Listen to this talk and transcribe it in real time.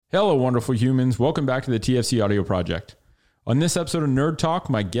Hello, wonderful humans. Welcome back to the TFC Audio Project. On this episode of Nerd Talk,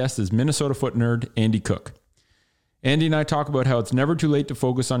 my guest is Minnesota foot nerd, Andy Cook. Andy and I talk about how it's never too late to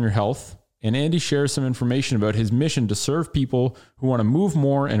focus on your health, and Andy shares some information about his mission to serve people who want to move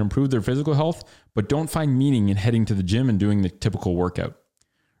more and improve their physical health, but don't find meaning in heading to the gym and doing the typical workout.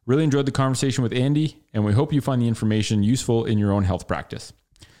 Really enjoyed the conversation with Andy, and we hope you find the information useful in your own health practice.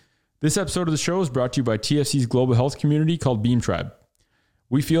 This episode of the show is brought to you by TFC's global health community called Beam Tribe.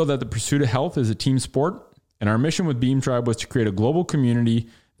 We feel that the pursuit of health is a team sport, and our mission with Beam Tribe was to create a global community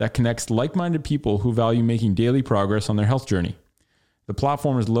that connects like-minded people who value making daily progress on their health journey. The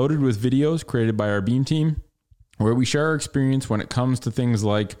platform is loaded with videos created by our Beam team, where we share our experience when it comes to things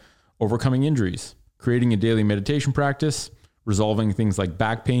like overcoming injuries, creating a daily meditation practice, resolving things like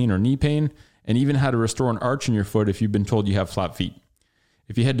back pain or knee pain, and even how to restore an arch in your foot if you've been told you have flat feet.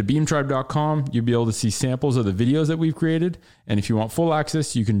 If you head to beamtribe.com, you'll be able to see samples of the videos that we've created. And if you want full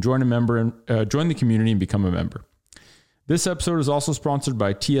access, you can join join the community and become a member. This episode is also sponsored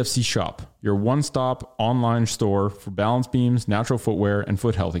by TFC Shop, your one-stop online store for balance beams, natural footwear, and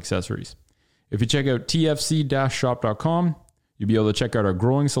foot health accessories. If you check out tfc-shop.com, you'll be able to check out our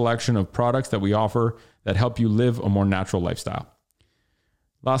growing selection of products that we offer that help you live a more natural lifestyle.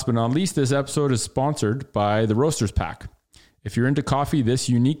 Last but not least, this episode is sponsored by the Roasters Pack. If you're into coffee, this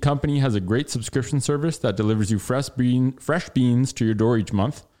unique company has a great subscription service that delivers you fresh beans to your door each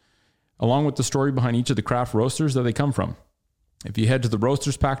month, along with the story behind each of the craft roasters that they come from. If you head to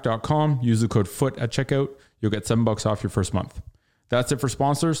theroasterspack.com, use the code FOOT at checkout, you'll get $7 off your first month. That's it for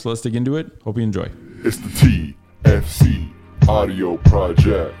sponsors, so let's dig into it. Hope you enjoy. It's the TFC Audio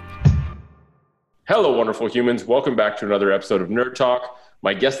Project. Hello, wonderful humans. Welcome back to another episode of Nerd Talk.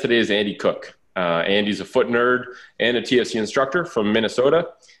 My guest today is Andy Cook. Andy's a foot nerd and a TFC instructor from Minnesota.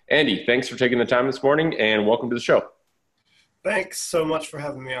 Andy, thanks for taking the time this morning and welcome to the show. Thanks so much for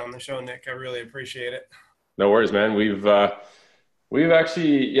having me on the show, Nick. I really appreciate it. No worries, man. We've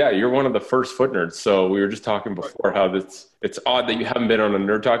actually, you're one of the first foot nerds. So we were just talking before how it's odd that you haven't been on a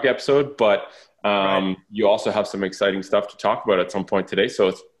Nerd Talk episode, but you also have some exciting stuff to talk about at some point today. So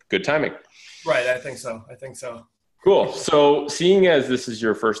it's good timing. Right. I think so. Cool. So seeing as this is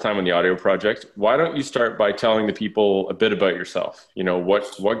your first time on the audio project, why don't you start by telling the people a bit about yourself? You know,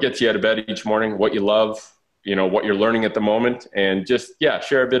 what gets you out of bed each morning, what you love, you know, what you're learning at the moment, and just,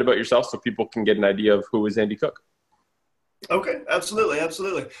 share a bit about yourself so people can get an idea of who is Andy Cook. Okay. Absolutely.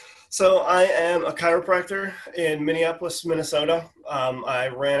 So I am a chiropractor in Minneapolis, Minnesota. I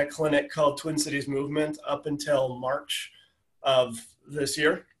ran a clinic called Twin Cities Movement up until March of this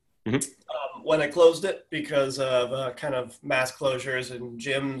year. Mm-hmm. When I closed it because of kind of mass closures and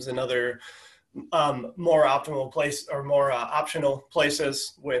gyms and other more optional places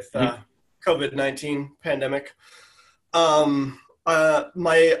with COVID-19 pandemic.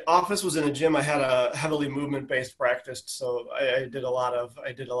 My office was in a gym. I had a heavily movement-based practice, so I did a lot of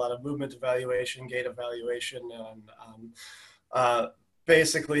movement evaluation, gait evaluation, and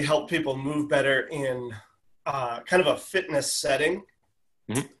basically help people move better in kind of a fitness setting.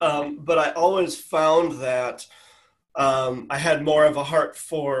 But I always found that I had more of a heart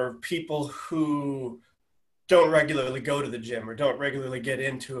for people who don't regularly go to the gym or don't regularly get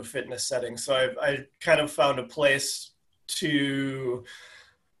into a fitness setting. So I kind of found a place through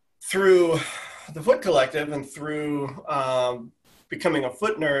the Foot Collective and through becoming a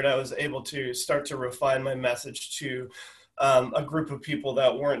foot nerd, I was able to start to refine my message to a group of people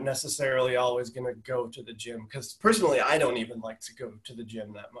that weren't necessarily always going to go to the gym. Because personally, I don't even like to go to the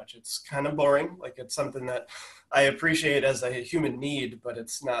gym that much. It's kind of boring. Like, it's something that I appreciate as a human need, but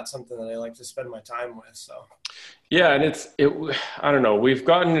it's not something that I like to spend my time with. So, yeah, and I don't know. We've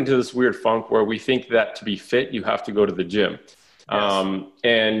gotten into this weird funk where we think that to be fit, you have to go to the gym. Yes.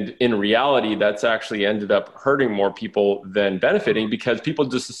 And in reality, that's actually ended up hurting more people than benefiting, because people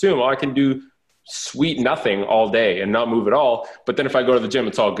just assume, I can do sweet nothing all day and not move at all, but then if I go to the gym,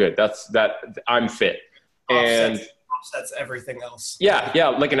 it's all good. I'm fit. Offsets everything else. Yeah.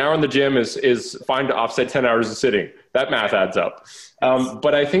 Like an hour in the gym is fine to offset 10 hours of sitting. That math adds up.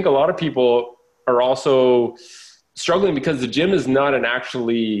 But I think a lot of people are also struggling because the gym is not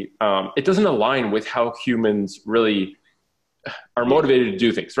it doesn't align with how humans really are motivated to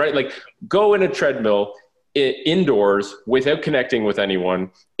do things, right? Like, go in a treadmill indoors without connecting with anyone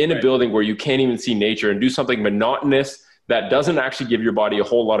in a building where you can't even see nature and do something monotonous that doesn't actually give your body a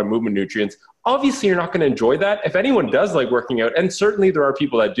whole lot of movement nutrients. Obviously, you're not going to enjoy that. If anyone does like working out, and certainly there are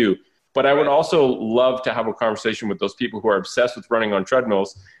people that do, but I would also love to have a conversation with those people who are obsessed with running on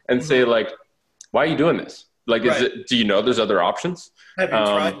treadmills and say, like, why are you doing this? Like, do you know there's other options? Have you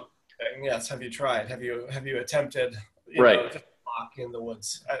tried? Yes. Have you tried? Have you attempted? walk in the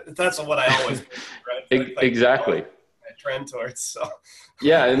woods. That's what I always do, right? Like, exactly. I trend towards. So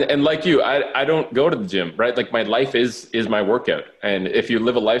yeah, and like you, I don't go to the gym, right? Like my life is my workout, and if you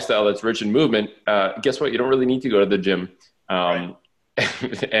live a lifestyle that's rich in movement, guess what? You don't really need to go to the gym, right.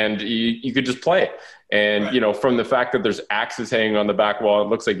 And you could just play. And right. You know, from the fact that there's axes hanging on the back wall, it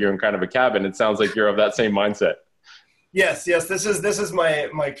looks like you're in kind of a cabin. It sounds like you're of that same mindset. Yes. This is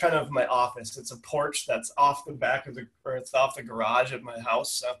my kind of my office. It's a porch that's off the back of it's off the garage at my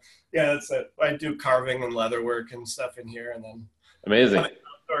house. So yeah, I do carving and leather work and stuff in here, and then amazing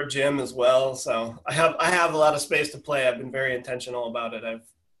outdoor gym as well. So I have a lot of space to play. I've been very intentional about it.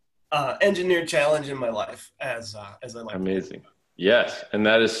 I've engineered challenge in my life as I like. Amazing. Yes, and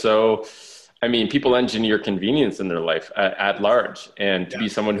that is so. I mean, people engineer convenience in their life at large, and to be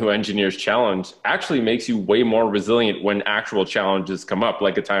someone who engineers challenge actually makes you way more resilient when actual challenges come up,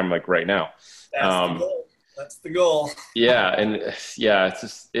 like a time like right now. That's the goal. Yeah, and yeah,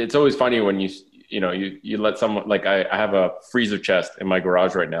 it's always funny when you let someone, like I have a freezer chest in my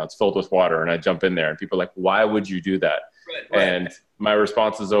garage right now. It's filled with water, and I jump in there, and people are like, "Why would you do that?" Right. And my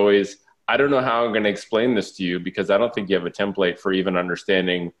response is always, "I don't know how I'm going to explain this to you because I don't think you have a template for even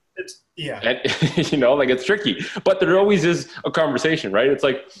understanding." And, like it's tricky, but there always is a conversation, right? It's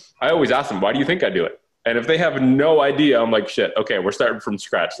like, I always ask them, why do you think I do it? And if they have no idea, I'm like, shit, okay, we're starting from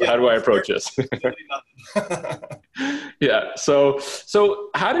scratch. So how do I approach this? Yeah. So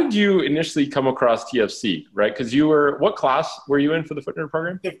how did you initially come across TFC, right? Because what class were you in for the Foot Nerd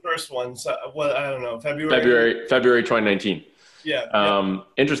program? The first one. So I don't know, February 2019. Yeah.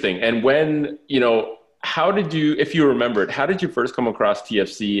 Interesting. And when, how did you, if you remember it, how did you first come across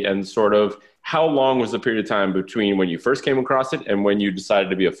TFC, and sort of how long was the period of time between when you first came across it and when you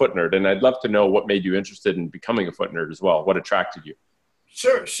decided to be a foot nerd? And I'd love to know what made you interested in becoming a foot nerd as well. What attracted you?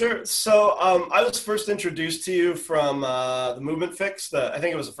 Sure. So I was first introduced to you from the Movement Fix. I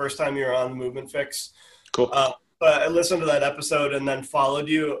think it was the first time you were on the Movement Fix. Cool. But I listened to that episode and then followed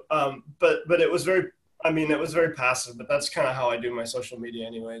you. But it was very passive, but that's kind of how I do my social media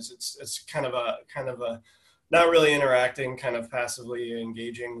anyways. It's kind of a not really interacting, kind of passively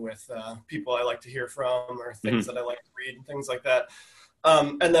engaging with people I like to hear from, or things that I like to read and things like that.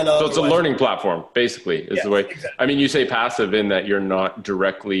 And then so it's a learning platform, basicly, is the way. Exactly. I mean, you say passive in that you're not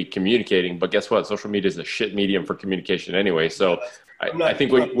directly communicating, but guess what? Social media is a shit medium for communication anyway. So I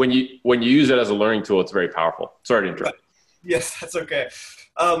think when you use it as a learning tool, it's very powerful. Sorry to interrupt. Yes, that's okay.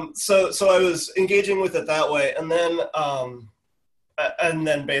 So I was engaging with it that way, and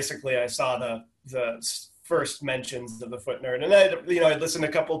then basically I saw the first mentions of the Foot Nerd, and I'd listened to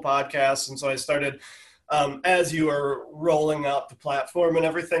a couple of podcasts, and so I started, as you were rolling out the platform and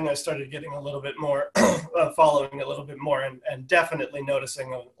everything, I started getting a little bit more, following a little bit more, and definitely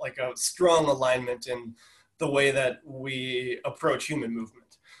noticing a strong alignment in the way that we approach human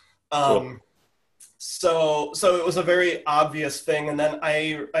movement. Cool. So it was a very obvious thing. And then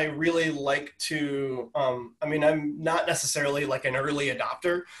I really like to, I'm not necessarily like an early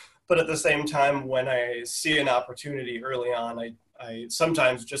adopter, but at the same time, when I see an opportunity early on, I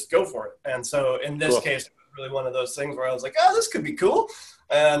sometimes just go for it. And so in this case, it was really one of those things where I was like, oh, this could be cool.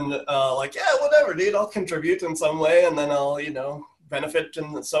 And yeah, whatever, dude, I'll contribute in some way. And then I'll, benefit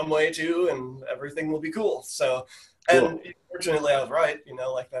in some way too, and everything will be cool. So, and fortunately I was right,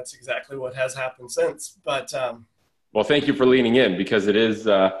 that's exactly what has happened since. But well, thank you for leaning in, because it is,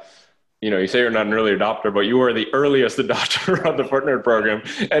 you say you're not an early adopter, but you were the earliest adopter of the Foot Nerd program.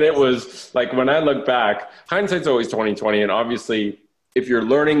 And it was like, when I look back, hindsight's always 20/20. And obviously if you're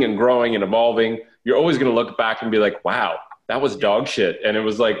learning and growing and evolving, you're always going to look back and be like, wow, that was dog shit. And it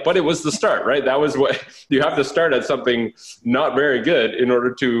was like, but it was the start, right? That was what you have to start at, something not very good in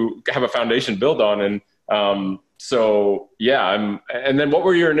order to have a foundation built on. And so, yeah, and then what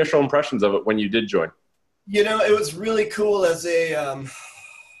were your initial impressions of it when you did join? It was really cool as a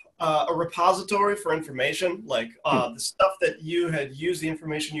repository for information, like the stuff that you had used, the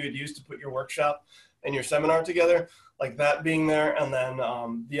information you had used to put your workshop and your seminar together, like that being there. And then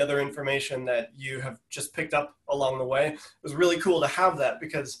the other information that you have just picked up along the way. It was really cool to have that,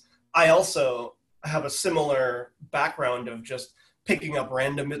 because I also have a similar background of just picking up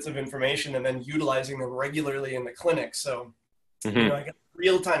random bits of information and then utilizing them regularly in the clinic. So, I get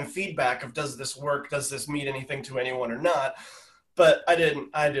real-time feedback of, does this work? Does this mean anything to anyone or not? But I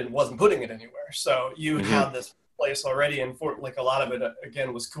wasn't putting it anywhere. So you had this place already, and for like a lot of it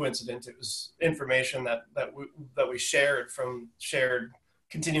again was coincident. It was information that we shared from shared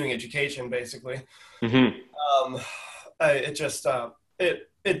continuing education, basically.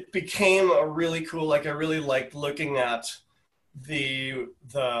 It became a really cool, like I really liked looking at the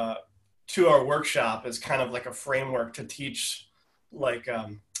 2-hour workshop as kind of like a framework to teach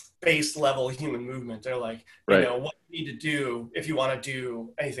base level human movement. They're like, Right. you know, what you need to do if you want to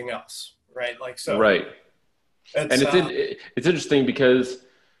do anything else, right? Like, so Right. And it's interesting because,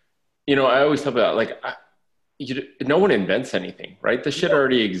 you know, I always talk about like, no one invents anything, right? The shit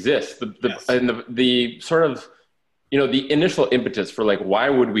already exists. Yes. And the sort of, you know, the initial impetus for like, why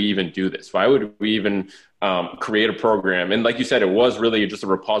would we even do this? Why would we even create a program? And like you said, it was really just a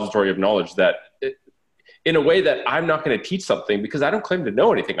repository of knowledge that in a way that I'm not going to teach something because I don't claim to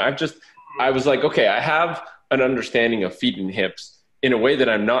know anything. I was like, okay, I have an understanding of feet and hips in a way that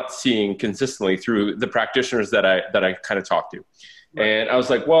I'm not seeing consistently through the practitioners that I kind of talk to. Right. And I was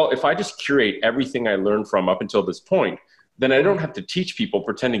like, well, if I just curate everything I learned from up until this point, then I don't have to teach people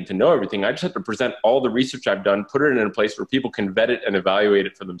pretending to know everything. I just have to present all the research I've done, put it in a place where people can vet it and evaluate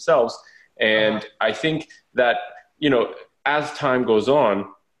it for themselves. And I think that, you know, as time goes on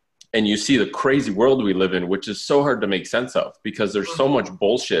and you see the crazy world we live in, which is so hard to make sense of because there's so much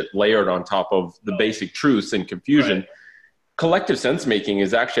bullshit layered on top of the basic truths and confusion. Right. Collective sense making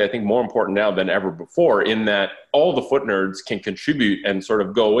is actually, I think, more important now than ever before in that all the foot nerds can contribute and sort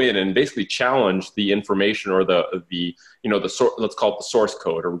of go in and basically challenge the information or the you know, let's call it the source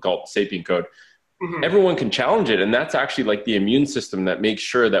code, or we call it the Sapien code. Mm-hmm. Everyone can challenge it. And that's actually like the immune system that makes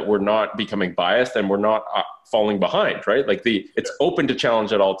sure that we're not becoming biased and we're not falling behind, right? Like it's open to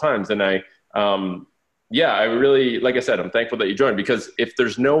challenge at all times. And I really, like I said, I'm thankful that you joined because if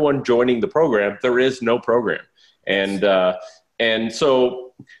there's no one joining the program, there is no program. And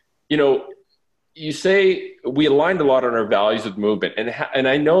so, you know, you say we aligned a lot on our values with movement. And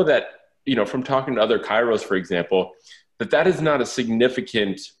I know that, you know, from talking to other chiros, for example, that is not a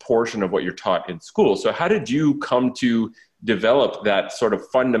significant portion of what you're taught in school. So how did you come to develop that sort of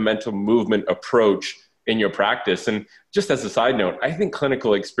fundamental movement approach in your practice? And just as a side note, I think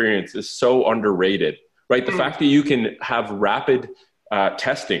clinical experience is so underrated, right? The fact that you can have rapid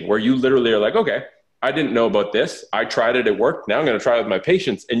testing where you literally are like, okay, I didn't know about this. I tried it. It worked. Now I'm going to try it with my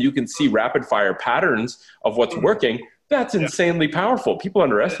patients. And you can see rapid fire patterns of what's working. That's insanely powerful. People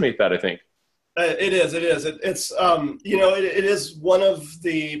underestimate that, I think. It is. It's you know, it is one of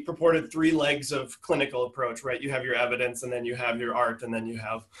the purported 3 legs of clinical approach, right? You have your evidence, and then you have your art, and then you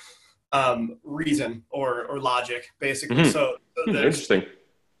have reason or logic, basically. Mm-hmm. So interesting.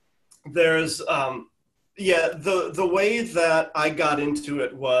 There's the way that I got into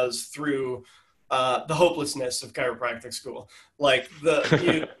it was through the hopelessness of chiropractic school. Like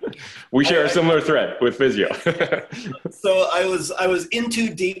we share a similar thread with physio. So I was in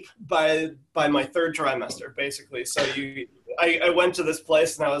too deep by my 3rd trimester, basically. So I went to this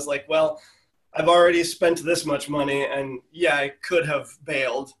place and I was like, well, I've already spent this much money, and yeah, I could have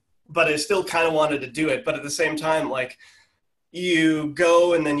bailed, but I still kind of wanted to do it. But at the same time, like, you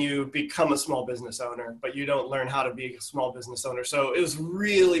go and then you become a small business owner, but you don't learn how to be a small business owner. So it was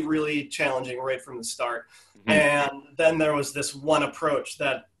really, really challenging right from the start. Mm-hmm. And then there was this one approach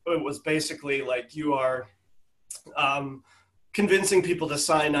that it was basically like you are convincing people to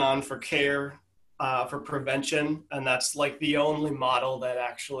sign on for care, for prevention. And that's like the only model that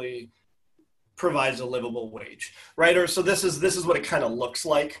actually provides a livable wage, right? Or so this is what it kind of looks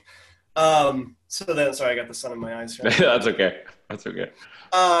like. Sorry, I got the sun in my eyes. Right? That's okay.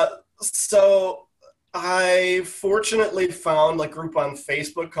 So I fortunately found like group on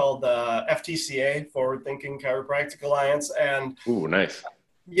Facebook called FTCA, Forward Thinking Chiropractic Alliance. And ooh, nice.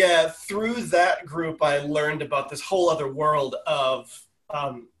 Yeah, through that group, I learned about this whole other world of,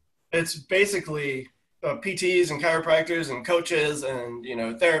 it's basically PTs and chiropractors and coaches and, you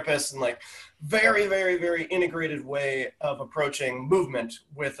know, therapists, and like very, very, very integrated way of approaching movement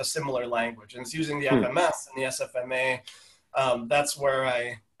with a similar language. And it's using the FMS and the SFMA. That's where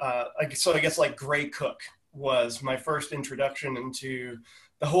I guess like Gray Cook was my first introduction into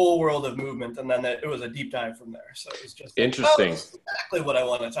the whole world of movement. And then it was a deep dive from there. So it was just interesting. That's exactly what I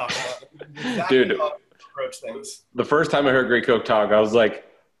want to talk about. Exactly dude, how to approach things. The first time I heard Gray Cook talk, I was like,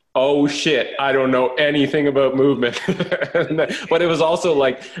 oh shit, I don't know anything about movement. But it was also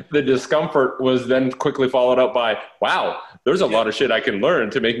like the discomfort was then quickly followed up by, wow, there's a lot of shit I can learn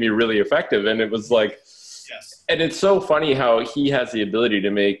to make me really effective. And it was like, yes. And it's so funny how he has the ability to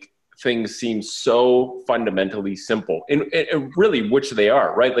make things seem so fundamentally simple, and really, which they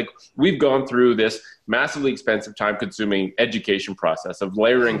are, right? Like, we've gone through this massively expensive, time-consuming education process of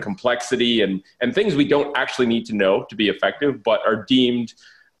layering complexity and things we don't actually need to know to be effective, but are deemed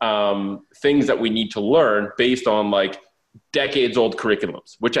things that we need to learn based on like decades old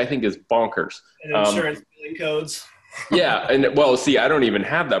curriculums, which I think is bonkers. And insurance billing codes. Yeah. And well, see, I don't even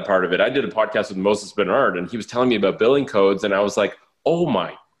have that part of it. I did a podcast with Moses Bernard, and he was telling me about billing codes, and I was like, oh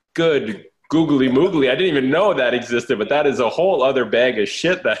my good googly moogly. I didn't even know that existed, but that is a whole other bag of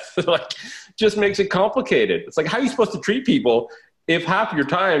shit that like just makes it complicated. It's like, how are you supposed to treat people if half your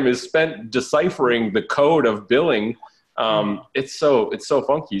time is spent deciphering the code of billing? It's so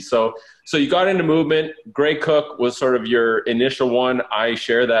funky. So you got into movement. Gray Cook was sort of your initial one. I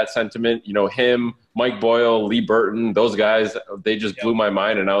share that sentiment. You know, him, Mike Boyle, Lee Burton, those guys, they just blew my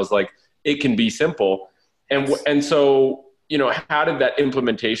mind. And I was like, it can be simple. And so, you know, how did that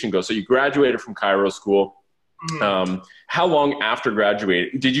implementation go? So you graduated from Chiro School. How long after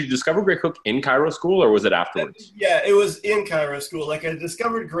graduating? Did you discover Gray Cook in Chiro School, or was it afterwards? Yeah, it was in Chiro School. Like, I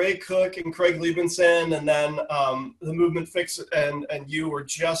discovered Gray Cook and Craig Liebenson, and then the Movement Fix and you were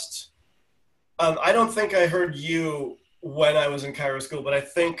just, I don't think I heard you when I was in Chiro School, but I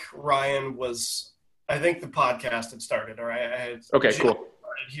think Ryan was, I think the podcast had started, or I had cool.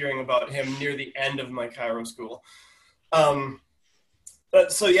 started hearing about him near the end of my Chiro School.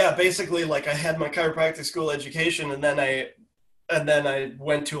 But so yeah, basically, like, I had my chiropractic school education, and then I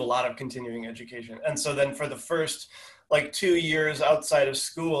went to a lot of continuing education. And so then for the first like 2 years outside of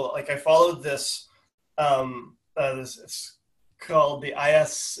school, like, I followed this, it's called the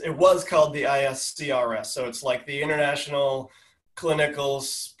it was called the ISCRS. So it's like the International Clinical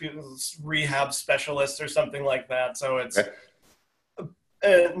Rehab Specialists or something like that. So it's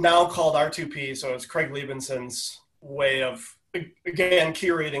now called R2P. So it's Craig Liebenson's way of, again,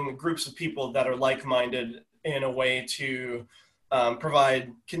 curating groups of people that are like-minded in a way to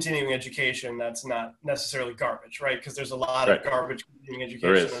provide continuing education that's not necessarily garbage, right? Because there's a lot of garbage continuing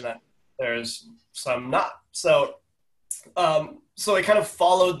education, and that there's some not. So I kind of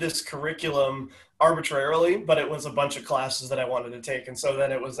followed this curriculum arbitrarily, but it was a bunch of classes that I wanted to take. And so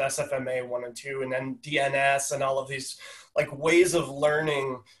then it was SFMA 1 and 2, and then DNS, and all of these like ways of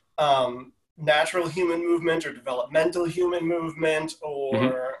learning natural human movement or developmental human movement,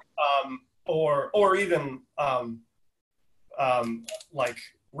 or even like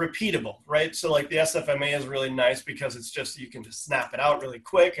repeatable, right? So like the SFMA is really nice because it's just, you can just snap it out really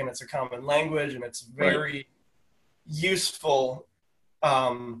quick, and it's a common language, and it's very useful,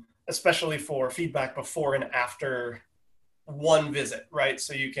 especially for feedback before and after one visit, right?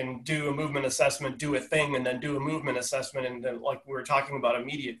 So you can do a movement assessment, do a thing, and then do a movement assessment. And then, like we were talking about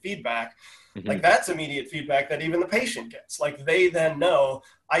immediate feedback, like that's immediate feedback that even the patient gets. Like, they then know,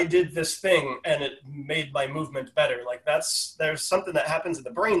 I did this thing and it made my movement better. Like, there's something that happens in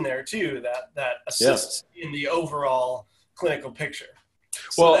the brain there too, that assists in the overall clinical picture.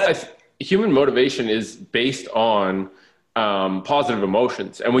 So well, human motivation is based on positive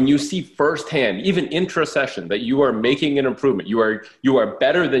emotions. And when you see firsthand, even intra-session, that you are making an improvement, you are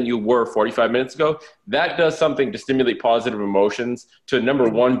better than you were 45 minutes ago, that does something to stimulate positive emotions, to, number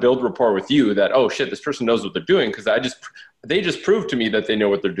one, build rapport with you, that, oh shit, this person knows what they're doing, because they just proved to me that they know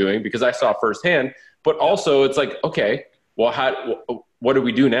what they're doing because I saw firsthand. But also it's like, okay, well, what do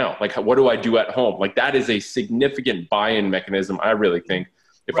we do now? Like, what do I do at home? Like, that is a significant buy-in mechanism, I really think.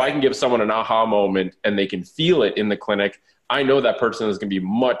 If I can give someone an aha moment and they can feel it in the clinic, I know that person is going to be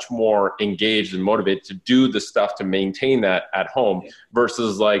much more engaged and motivated to do the stuff to maintain that at home,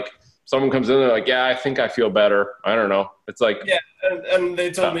 versus like someone comes in and they're like, yeah, I think I feel better. I don't know. It's like, yeah. And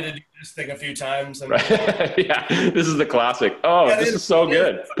they told me to do this thing a few times. And yeah, this is the classic. Oh, yeah, this is so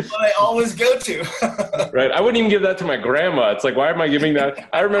good. That's what I always go to. Right. I wouldn't even give that to my grandma. It's like, why am I giving that?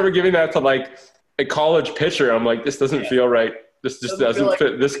 I remember giving that to like a college pitcher. I'm like, this doesn't feel right. This just doesn't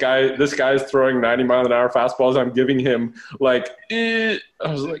fit. This guy's throwing 90-mile-an-hour fastballs. I'm giving him like, I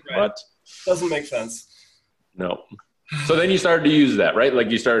was like, what? Doesn't make sense. No. So then you started to use that, right? Like,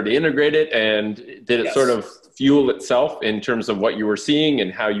 you started to integrate it, and did it sort of fuel itself in terms of what you were seeing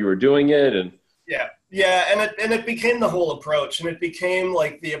and how you were doing it? And yeah. And it became the whole approach, and it became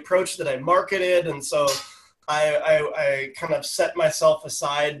like the approach that I marketed. And so I kind of set myself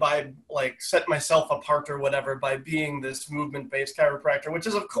aside by set myself apart or whatever by being this movement-based chiropractor, which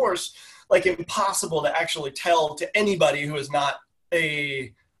is of course like impossible to actually tell to anybody who is not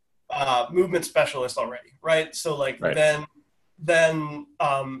a movement specialist already, right? So like then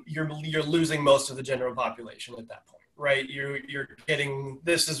you're losing most of the general population at that point, right? You're getting,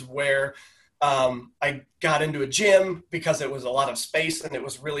 this is where I got into a gym because it was a lot of space and it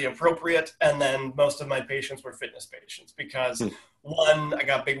was really appropriate. And then most of my patients were fitness patients because one, I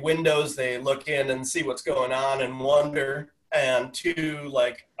got big windows. They look in and see what's going on and wonder. And two,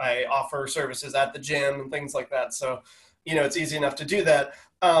 like, I offer services at the gym and things like that. So, you know, it's easy enough to do that.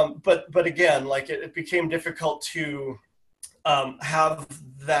 But again, like it became difficult to have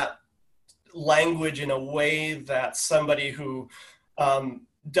that language in a way that somebody who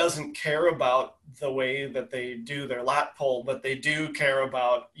doesn't care about the way that they do their lat pull, but they do care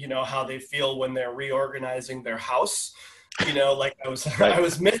about, you know, how they feel when they're reorganizing their house. You know, like I was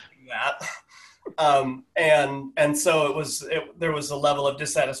missing that. And so there was a level of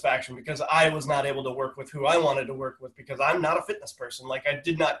dissatisfaction because I was not able to work with who I wanted to work with, because I'm not a fitness person. Like, I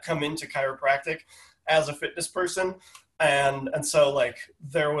did not come into chiropractic as a fitness person. And so like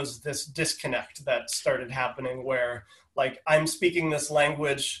there was this disconnect that started happening where like I'm speaking this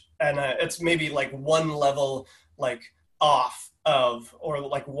language and it's maybe like one level like off of, or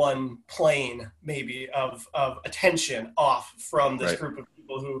like one plane maybe of attention off from this group of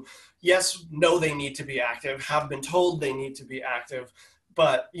people who, yes, know they need to be active, have been told they need to be active,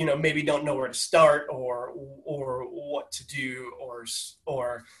 but, you know, maybe don't know where to start or what to do,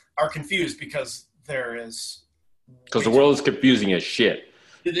 or are confused because the world is confusing as shit.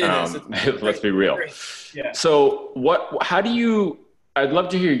 It is. Let's be real. Yeah. So I'd love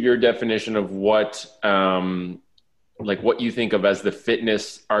to hear your definition of what you think of as the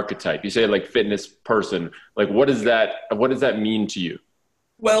fitness archetype. You say like fitness person, like what does that mean to you?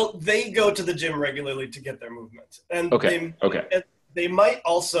 Well, they go to the gym regularly to get their movement, and they might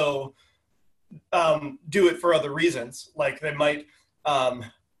also do it for other reasons. Like they might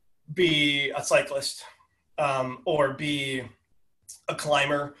be a cyclist, or be a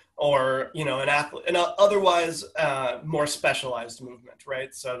climber, or, you know, an athlete, and otherwise more specialized movement,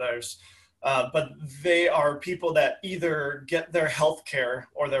 right? So there's, but they are people that either get their health care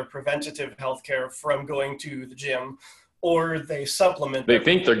or their preventative health care from going to the gym, or they supplement. They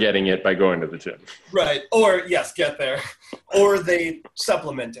think they're getting it by going to the gym. Right. Or yes, get there. Or they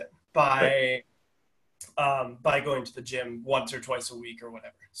supplement it by going to the gym once or twice a week or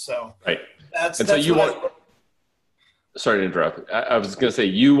whatever. So sorry to interrupt. I was going to say,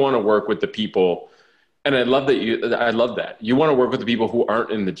 you want to work with the people, and I love that you want to work with the people who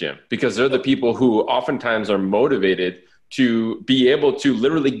aren't in the gym, because they're the people who oftentimes are motivated to be able to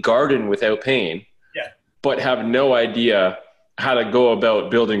literally garden without pain, but have no idea how to go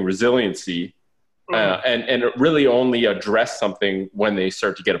about building resiliency, and really only address something when they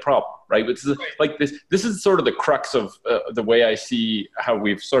start to get a problem, right? But this is sort of the crux of the way I see how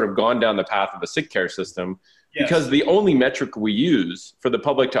we've sort of gone down the path of a sick care system, because the only metric we use for the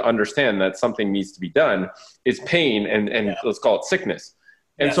public to understand that something needs to be done is pain and let's call it sickness.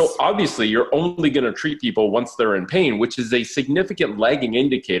 And so obviously you're only going to treat people once they're in pain, which is a significant lagging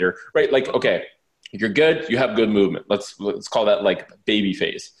indicator, right? Like, okay, you're good, you have good movement. Let's call that like baby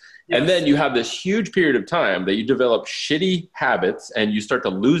phase. And then you have this huge period of time that you develop shitty habits and you start to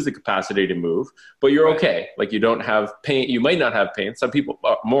lose the capacity to move, but you're okay. Like you don't have pain. You might not have pain. Some people,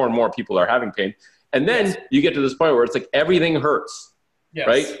 more and more people are having pain. And then you get to this point where it's like everything hurts,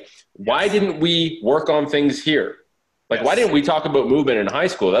 right? Why didn't we work on things here? Like, why didn't we talk about movement in high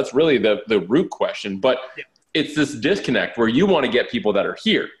school? That's really the root question. But it's this disconnect where you want to get people that are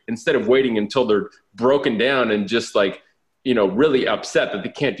here instead of waiting until they're broken down and just like, you know, really upset that they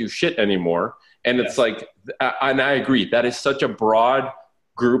can't do shit anymore. And it's like, and I agree, that is such a broad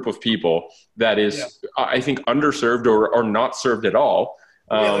group of people that is, I think, underserved or not served at all.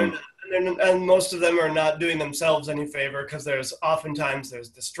 And most of them are not doing themselves any favor, because there's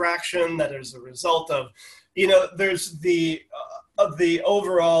distraction that is a result of, you know, there's the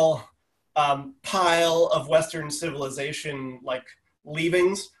overall pile of Western civilization, like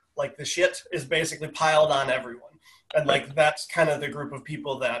leavings, like the shit is basically piled on everyone. And like, that's kind of the group of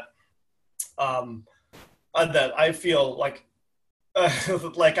people that I feel like,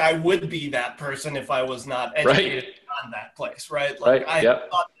 like I would be that person if I was not educated on that place, right? Like I thought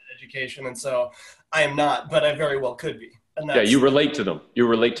that education, and so I am not, but I very well could be. And that's, you relate to them. You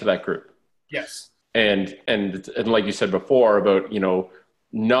relate to that group. Yes. And like you said before about, you know,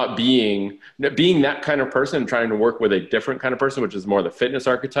 not being that kind of person, trying to work with a different kind of person, which is more the fitness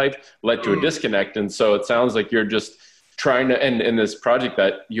archetype, led to a disconnect. And so it sounds like you're just trying to, and in this project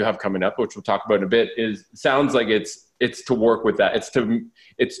that you have coming up, which we'll talk about in a bit, sounds like it's to work with that.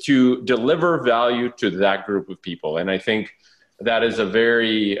 It's to deliver value to that group of people. And I think that is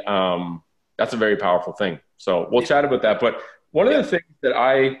that's a very powerful thing. So we'll chat about that. But one of the things that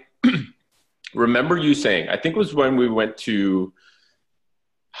I remember you saying, I think was when we went to,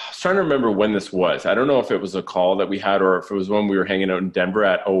 I was trying to remember when this was. I don't know if it was a call that we had or if it was when we were hanging out in Denver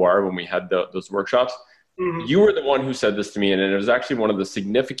at OR when we had those workshops. Mm-hmm. You were the one who said this to me, and it was actually one of the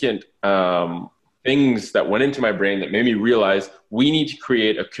significant things that went into my brain that made me realize we need to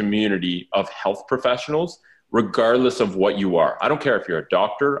create a community of health professionals regardless of what you are. I don't care if you're a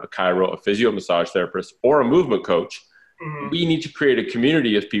doctor, a chiro, a physio, massage therapist, or a movement coach. Mm-hmm. We need to create a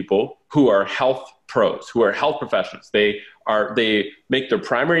community of people who are health pros, who are health professionals. They they make their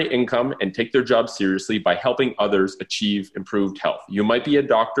primary income and take their job seriously by helping others achieve improved health. You might be a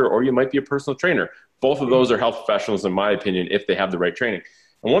doctor or you might be a personal trainer. Both of those are health professionals, in my opinion, if they have the right training.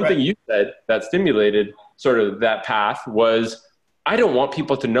 And one thing you said that stimulated sort of that path was, I don't want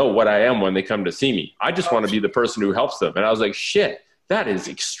people to know what I am when they come to see me. I just want to be the person who helps them. And I was like, shit, that is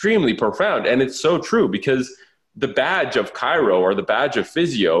extremely profound. And it's so true, because the badge of chiro or the badge of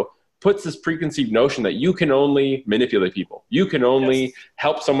physio puts this preconceived notion that you can only manipulate people. You can only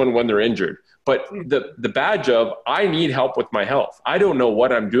help someone when they're injured. But the badge of, I need help with my health. I don't know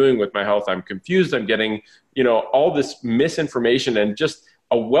what I'm doing with my health. I'm confused. I'm getting, all this misinformation and just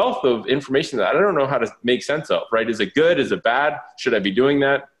a wealth of information that I don't know how to make sense of, right? Is it good? Is it bad? Should I be doing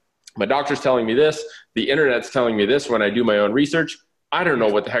that? My doctor's telling me this. The internet's telling me this when I do my own research. I don't know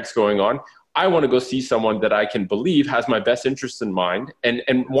what the heck's going on. I want to go see someone that I can believe has my best interests in mind and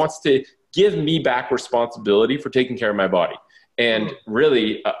wants to give me back responsibility for taking care of my body. And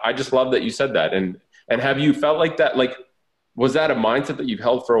really, I just love that you said that. And have you felt like that? Like, was that a mindset that you've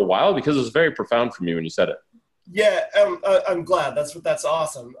held for a while? Because it was very profound for me when you said it. Yeah, I'm glad. That's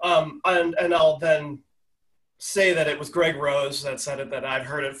awesome. And I'll then say that it was Greg Rose that said it, that I've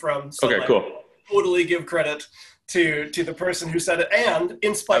heard it from. So okay, cool. Totally give credit to the person who said it and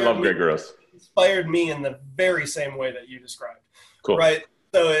inspired. I love Greg Rose. Inspired me in the very same way that you described. Cool. Right.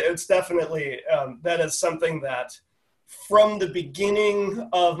 So it's definitely that is something that from the beginning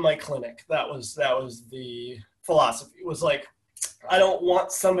of my clinic, that was the philosophy. It was like, I don't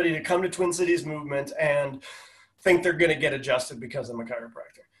want somebody to come to Twin Cities Movement and think they're going to get adjusted because I'm a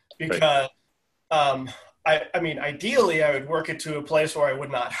chiropractor. Because, I mean, ideally, I would work it to a place where I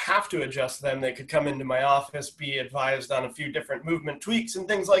would not have to adjust them. They could come into my office, be advised on a few different movement tweaks and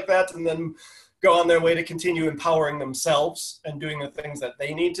things like that, and then go on their way to continue empowering themselves and doing the things that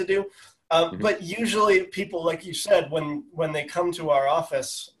they need to do. But usually people, like you said, when they come to our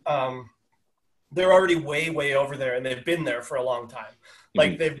office, they're already way, way over there, and they've been there for a long time.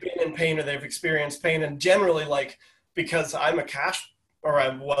 Like they've been in pain or they've experienced pain. And generally, like, because I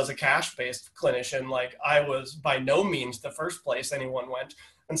was a cash-based clinician, like I was by no means the first place anyone went.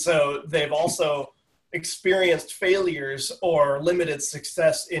 And so they've also experienced failures or limited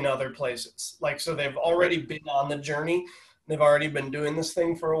success in other places. Like, so they've already been on the journey. They've already been doing this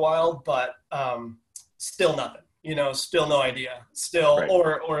thing for a while, but still nothing. Still no idea,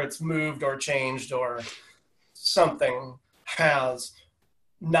 or it's moved or changed or something has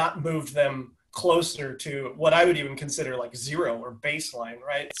not moved them closer to what I would even consider like zero or baseline,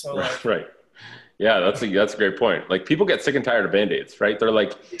 right? So right. Yeah, that's a great point. Like people get sick and tired of Band-Aids, right? They're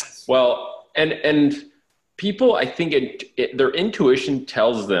like, well, and people, I think their intuition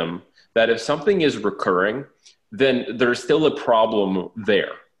tells them that if something is recurring, then there's still a problem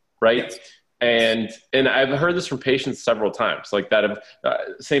there, right? Yes. And I've heard this from patients several times, like that.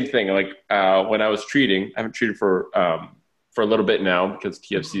 Same thing. Like when I was treating, I haven't treated for a little bit now because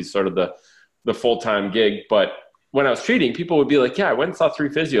TFC is sort of the full-time gig. But when I was treating, people would be like, "Yeah, I went and saw 3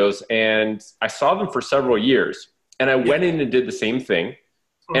 physios, and I saw them for several years, and I went in and did the same thing,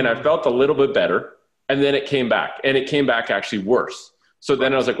 and I felt a little bit better, and then it came back, and it came back actually worse. So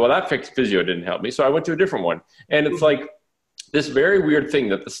then I was like, well, that fixed physio didn't help me, so I went to a different one, and it's like." This very weird thing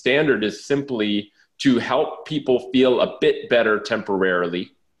that the standard is simply to help people feel a bit better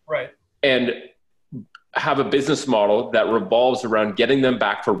temporarily. Right. And have a business model that revolves around getting them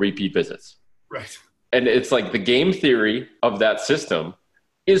back for repeat visits. Right. And it's like the game theory of that system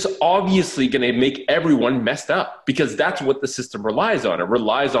is obviously going to make everyone messed up because that's what the system relies on. It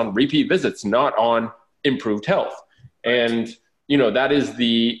relies on repeat visits, not on improved health. And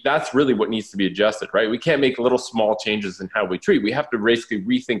that's really what needs to be adjusted, right? We can't make little small changes in how we treat. We have to basically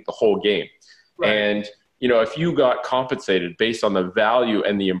rethink the whole game. Right. And, if you got compensated based on the value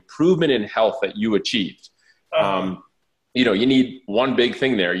and the improvement in health that you achieved, you need one big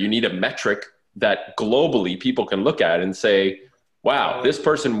thing there. You need a metric that globally people can look at and say, wow, this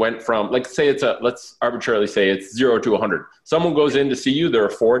person went from, like, say let's arbitrarily say it's 0 to 100. Someone goes in to see you, they're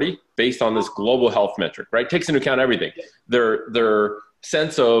a 40 based on this global health metric, right? Takes into account everything. Their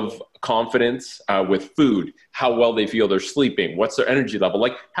sense of confidence with food, how well they feel they're sleeping, what's their energy level.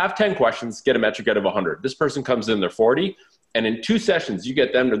 Like, have 10 questions, get a metric out of 100. This person comes in, they're 40, and in 2 sessions, you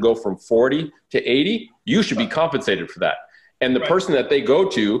get them to go from 40 to 80. You should be compensated for that. And the person that they go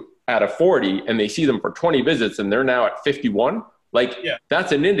to at a 40 and they see them for 20 visits and they're now at 51,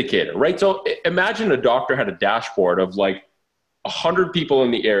 that's an indicator, right? So imagine a doctor had a dashboard of like 100 people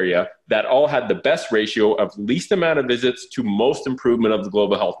in the area that all had the best ratio of least amount of visits to most improvement of the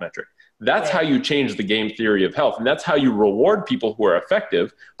global health metric. That's how you change the game theory of health. And that's how you reward people who are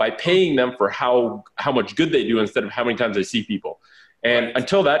effective, by paying them for how much good they do instead of how many times they see people. And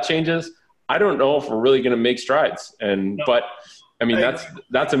until that changes, I don't know if we're really going to make strides. But I mean,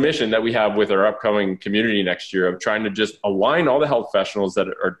 that's a mission that we have with our upcoming community next year, of trying to just align all the health professionals that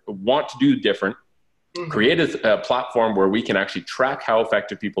want to do different, create a platform where we can actually track how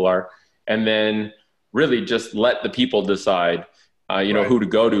effective people are, and then really just let the people decide who to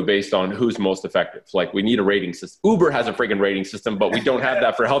go to based on who's most effective. Like, we need a rating system. Uber has a freaking rating system, but we don't have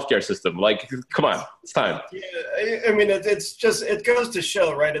that for a healthcare system. Like, come on, it's time. Yeah, I mean, it goes to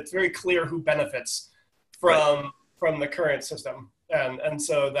show, right? It's very clear who benefits from the current system. And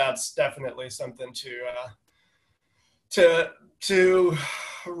so that's definitely something to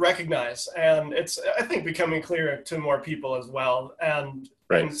recognize. And it's, I think, becoming clearer to more people as well. And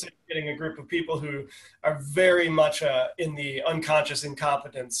getting a group of people who are very much in the unconscious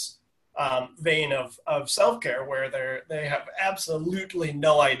incompetence vein of self-care, where they have absolutely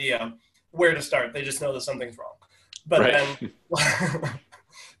no idea where to start. They just know that something's wrong. But then,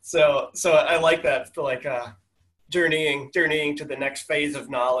 so I like that, for like journeying to the next phase of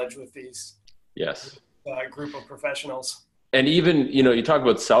knowledge with these group of professionals. And even, you talk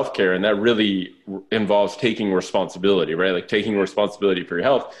about self-care, and that really involves taking responsibility, right? Like taking responsibility for your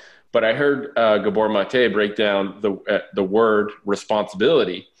health. But I heard Gabor Mate break down the word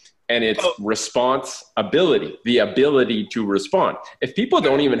responsibility, and it's responsibility, the ability to respond. If people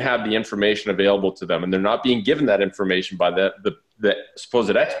don't even have the information available to them, and they're not being given that information by the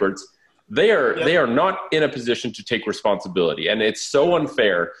supposed experts, they are not in a position to take responsibility. And it's so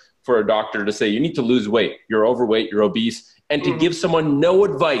unfair for a doctor to say, you need to lose weight, you're overweight, you're obese, and to give someone no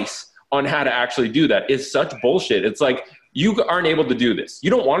advice on how to actually do that is such bullshit. It's like, you aren't able to do this. You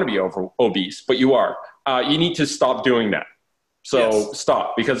don't want to be obese, but you are. You need to stop doing that. So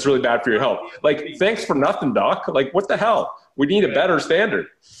stop, because it's really bad for your health. Like, thanks for nothing, doc. Like, what the hell? We need a better standard.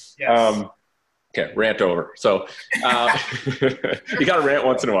 Yes. Okay, rant over. So you got to rant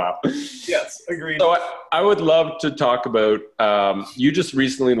once in a while. Yes, agreed. So I would love to talk about, you just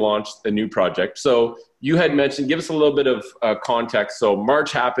recently launched a new project. So you had mentioned, give us a little bit of context. So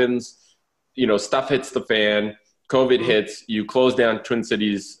March happens, stuff hits the fan, COVID hits, you close down Twin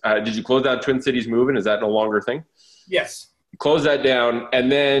Cities. Did you close down Twin Cities Movement? Is that no longer a thing? Yes. Close that down,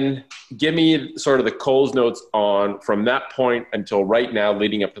 and then give me sort of the Coles notes on from that point until right now,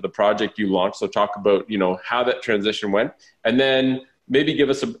 leading up to the project you launched. So talk about, how that transition went, and then maybe give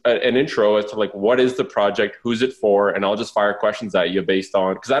us an intro as to like, what is the project, who's it for, and I'll just fire questions at you based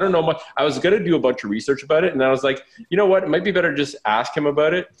on, because I don't know much. I was going to do a bunch of research about it, and I was like, you know what, it might be better just ask him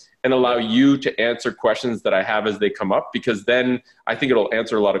about it and allow you to answer questions that I have as they come up, because then I think it'll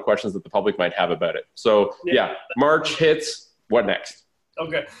answer a lot of questions that the public might have about it. So March hits, what next?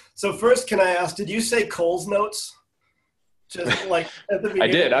 Okay. So first, can I ask, did you say Coles notes? Just like at the beginning?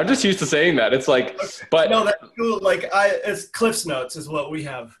 I did. I'm just used to saying that. It's like, but no, that's cool. Like it's Cliff's Notes is what we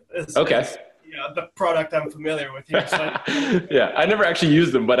have. It's the product I'm familiar with here. So I never actually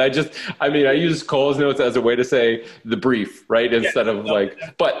used them, but I use Coles Notes as a way to say the brief, right? Instead of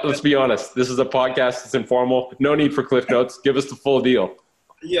but let's be honest, this is a podcast. It's informal. No need for Cliff Notes. Give us the full deal.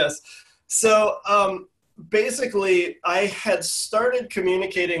 Yes. So, basically, I had started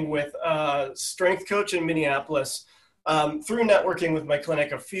communicating with a strength coach in Minneapolis through networking with my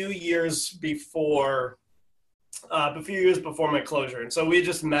clinic a few years before my closure. And so we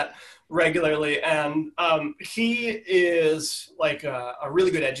just met regularly, and he is like a really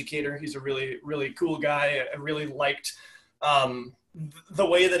good educator. He's a really, really cool guy. I really liked the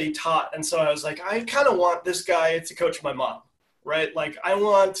way that he taught. And so I was like, I kind of want this guy to coach my mom. Right? Like I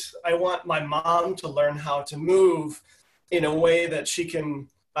want my mom to learn how to move in a way that she can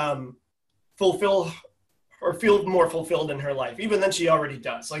fulfill or feel more fulfilled in her life, even than she already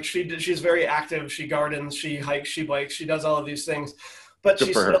does. Like she's very active. She gardens, she hikes, she bikes, she does all of these things, but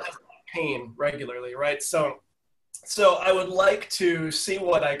she still has pain regularly. Right? So I would like to see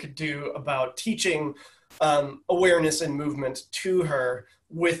what I could do about teaching awareness and movement to her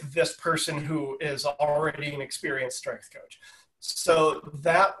with this person who is already an experienced strength coach. So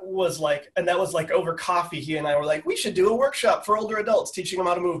that was like over coffee, he and I were like, we should do a workshop for older adults, teaching them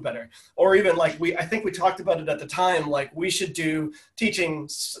how to move better. Or even like I think we talked about it at the time, like we should do teaching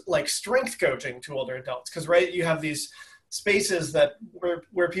like strength coaching to older adults. Cause right, you have these spaces that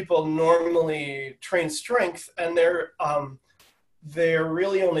where people normally train strength, and they're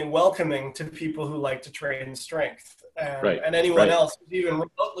really only welcoming to people who like to train strength. And anyone else who's even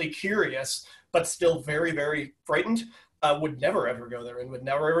remotely curious, but still very, very frightened, would never ever go there and would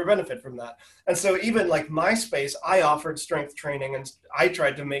never ever benefit from that. And so even like my space, I offered strength training, and I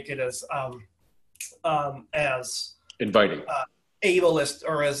tried to make it as inviting, ableist,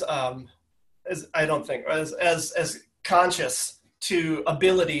 or as I don't think as conscious to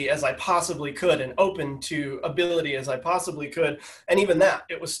ability as I possibly could, and open to ability as I possibly could. And even that,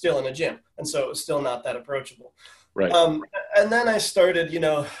 it was still in a gym, and so it was still not that approachable. Right. And then I started,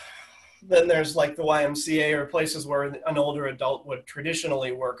 then there's like the YMCA or places where an older adult would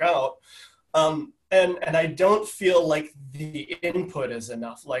traditionally work out. And I don't feel like the input is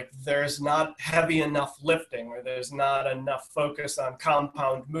enough. Like there's not heavy enough lifting, or there's not enough focus on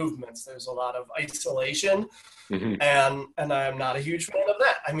compound movements. There's a lot of isolation. Mm-hmm. And I'm not a huge fan of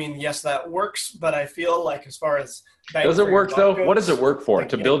that. I mean, yes, that works, but I feel like as far as does it work though? What does it work for?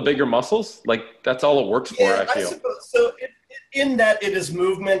 To build bigger muscles? Like that's all it works for, I feel. So in that it is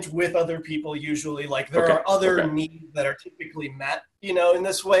movement with other people usually. Like there are other needs that are typically met, in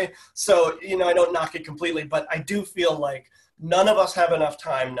this way. So, I don't knock it completely, but I do feel like none of us have enough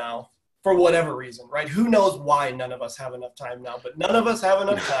time now for whatever reason, right? Who knows why none of us have enough time now, but none of us have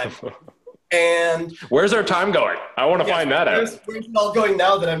enough time. And where's our time going? I want to find that out. Where's it all going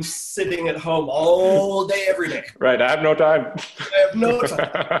now that I'm sitting at home all day, every day? Right. I have no time. I have no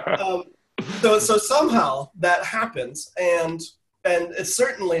time. So somehow that happens, and it's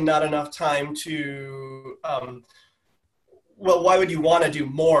certainly not enough time to, why would you want to do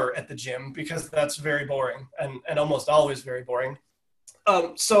more at the gym? Because that's very boring and almost always very boring.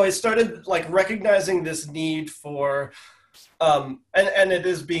 So I started like recognizing this need for, and it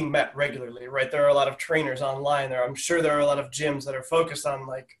is being met regularly, right? There are a lot of trainers online. I'm sure there are a lot of gyms that are focused on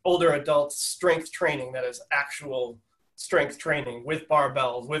like older adults strength training, that is actual strength training with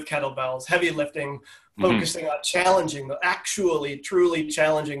barbells, with kettlebells, heavy lifting, focusing on challenging, actually truly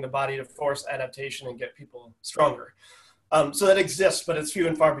challenging the body to force adaptation and get people stronger. So that exists, but it's few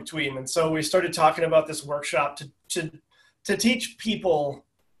and far between. And so we started talking about this workshop to teach people,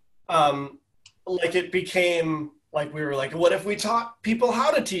 like it became like, we were like, what if we taught people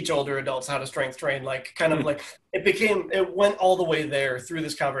how to teach older adults how to strength train? Like kind of like it went all the way there through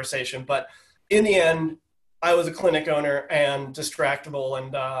this conversation. But in the end, I was a clinic owner and distractible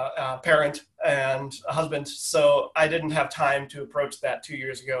and a parent and a husband. So I didn't have time to approach that 2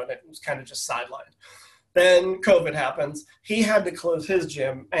 years ago, and it was kind of just sidelined. Then COVID happens. He had to close his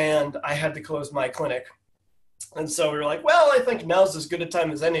gym and I had to close my clinic. And so we were like, well, I think now's as good a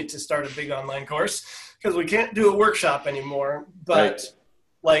time as any to start a big online course, because we can't do a workshop anymore. But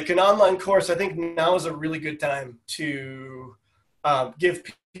like an online course, I think now is a really good time to give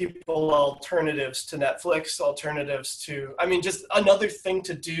people alternatives to Netflix, alternatives to, just another thing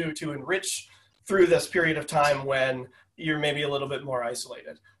to do to enrich through this period of time when you're maybe a little bit more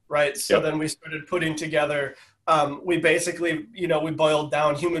isolated, right? So then we started putting together, we basically, we boiled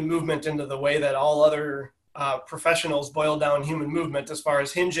down human movement into the way that all other professionals boil down human movement, as far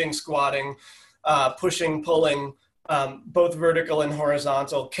as hinging, squatting, pushing, pulling, both vertical and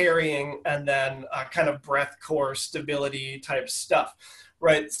horizontal, carrying, and then kind of breath, core, stability type stuff,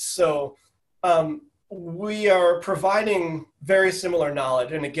 right? So we are providing very similar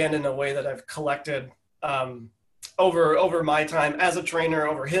knowledge, and again, in a way that I've collected over my time as a trainer,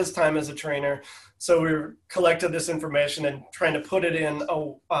 over his time as a trainer. So we've collected this information and trying to put it in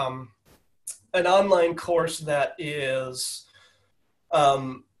an online course that is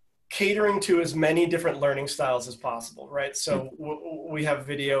catering to as many different learning styles as possible, right? So we have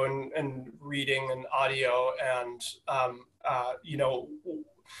video and reading and audio and,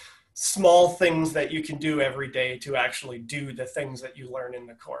 small things that you can do every day to actually do the things that you learn in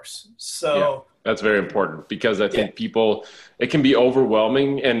the course. So that's very important, because I think people, it can be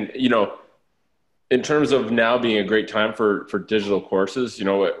overwhelming. And, in terms of now being a great time for digital courses,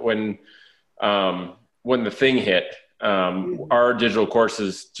 when the thing hit, our digital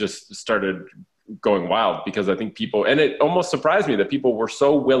courses just started going wild, because I think people, and it almost surprised me that people were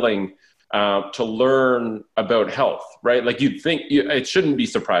so willing to learn about health, right? Like you'd think it shouldn't be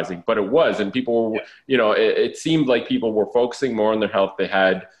surprising, but it was. And people were, it seemed like people were focusing more on their health. They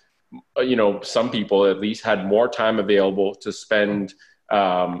had, some people at least had more time available to spend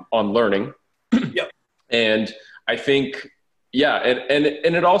on learning. And I think,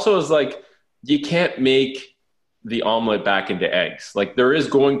 and it also is like, you can't make the omelet back into eggs. Like there is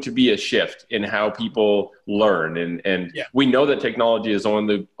going to be a shift in how people learn. And we know that technology is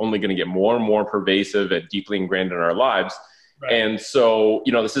only going to get more and more pervasive and deeply ingrained in our lives. Right. And so,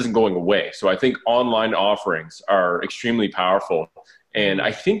 this isn't going away. So I think online offerings are extremely powerful, and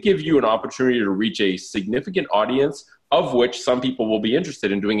I think give you an opportunity to reach a significant audience of which some people will be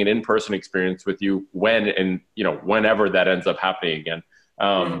interested in doing an in-person experience with you when, and, you know, whenever that ends up happening again.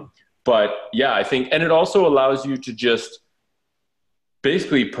 But yeah, I think, and it also allows you to just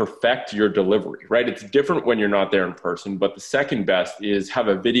basically perfect your delivery, right? It's different when you're not there in person, but the second best is have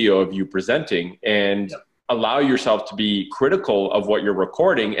a video of you presenting and allow yourself to be critical of what you're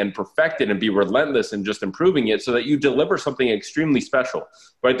recording and perfect it and be relentless in just improving it so that you deliver something extremely special,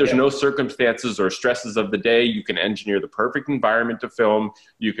 right? There's no circumstances or stresses of the day. You can engineer the perfect environment to film.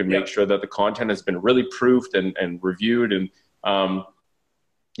 You can make sure that the content has been really proofed and reviewed. And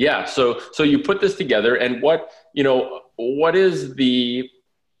so you put this together, and what is the,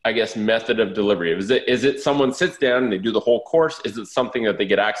 I guess, method of delivery? Is it someone sits down and they do the whole course? Is it something that they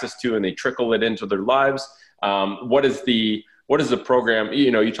get access to and they trickle it into their lives? What is the program?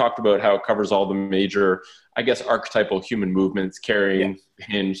 You know, you talked about how it covers all the major, I guess, archetypal human movements: carrying,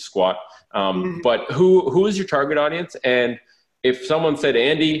 hinge, squat. But who is your target audience? And if someone said,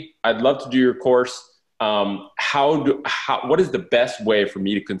 Andy, I'd love to do your course, what is the best way for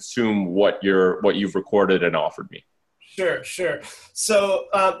me to consume what you've recorded and offered me? Sure. So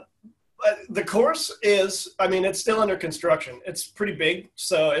the course is, I mean, it's still under construction. It's pretty big,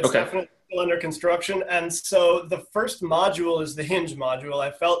 so it's definitely still under construction. And so the first module is the hinge module.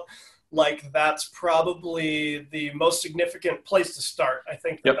 I felt like that's probably the most significant place to start. I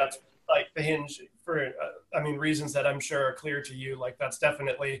think that's like the hinge for, reasons that I'm sure are clear to you. Like, that's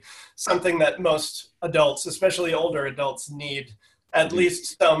definitely something that most adults, especially older adults, need at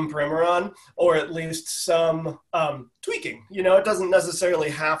least some primer on, or at least some tweaking. You know, it doesn't necessarily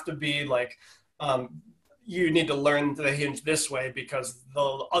have to be like, you need to learn the hinge this way because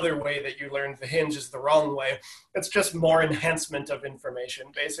the other way that you learned the hinge is the wrong way. It's just more enhancement of information,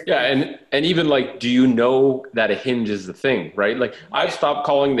 basically. Yeah, and even like, do you know that a hinge is the thing, right? Like, I've stopped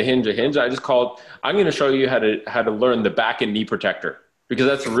calling the hinge a hinge. I just I'm going to show you how to learn the back and knee protector, because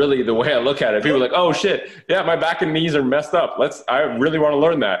that's really the way I look at it. People are like, oh shit, yeah, my back and knees are messed up. I really want to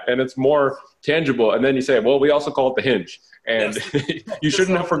learn that. And it's more tangible. And then you say, well, we also call it the hinge. And you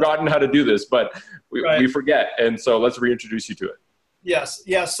shouldn't have forgotten how to do this, but we forget. And so let's reintroduce you to it. Yes.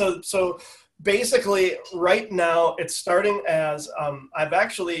 So basically right now it's starting as, I've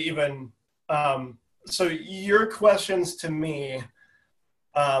actually even, so your questions to me,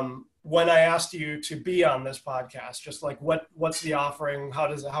 when I asked you to be on this podcast, just like what's the offering,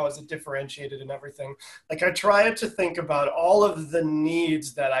 how is it differentiated and everything, like I tried to think about all of the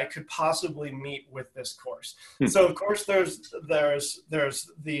needs that I could possibly meet with this course. So of course there's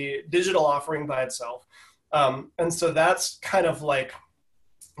the digital offering by itself, and so that's kind of like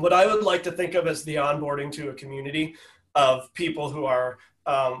what I would like to think of as the onboarding to a community of people who are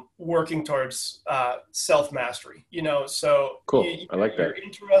working towards self-mastery, you know. So cool. I like that. You're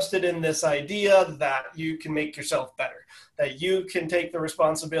interested in this idea that you can make yourself better, that you can take the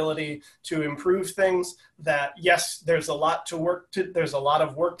responsibility to improve things, that yes, there's a lot of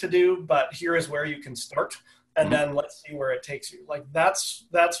work to do, but here is where you can start. And then let's see where it takes you. Like that's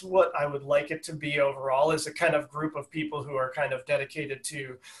what I would like it to be overall, is a kind of group of people who are kind of dedicated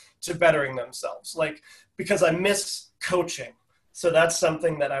to bettering themselves. Like, because I miss coaching. So that's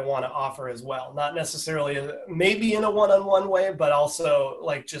something that I want to offer as well. Not necessarily maybe in a one-on-one way, but also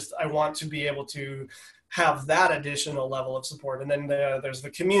like just I want to be able to have that additional level of support. And then there's the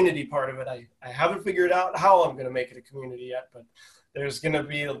community part of it. I haven't figured out how I'm going to make it a community yet, but there's going to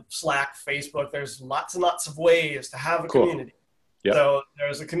be Slack, Facebook. There's lots and lots of ways to have a community. Yep. So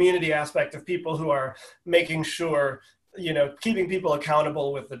there's a community aspect of people who are making sure, you know, keeping people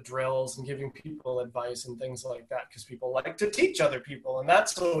accountable with the drills and giving people advice and things like that, because people like to teach other people, and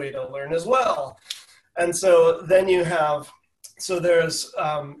that's a way to learn as well. And so then you have, so there's,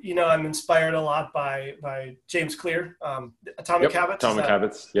 you know, I'm inspired a lot by James Clear, Atomic Habits. Atomic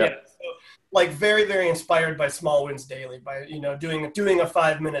Habits, yeah. So, like very, very inspired by Small Wins Daily, by, you know, doing a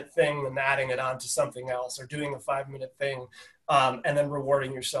 5-minute thing and adding it on to something else, or doing a 5-minute thing and then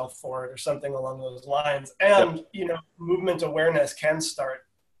rewarding yourself for it, or something along those lines. And, you know, movement awareness can start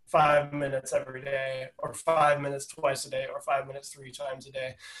 5 minutes every day, or 5 minutes twice a day, or 5 minutes 3 times a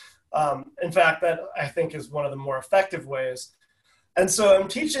day. In fact, that I think is one of the more effective ways. And so I'm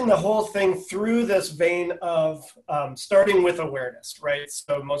teaching the whole thing through this vein of starting with awareness, right?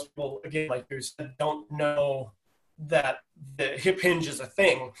 So most people, again, like you said, don't know that the hip hinge is a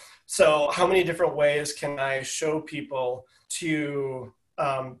thing. So how many different ways can I show people to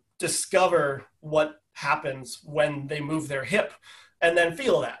discover what happens when they move their hip, and then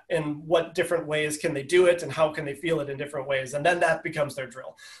feel that, and what different ways can they do it, and how can they feel it in different ways? And then that becomes their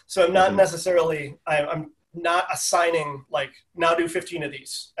drill. So I'm not necessarily, I'm not assigning like, now do 15 of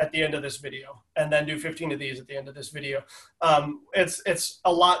these at the end of this video, and then do 15 of these at the end of this video. It's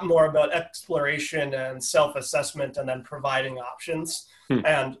a lot more about exploration and self-assessment, and then providing options.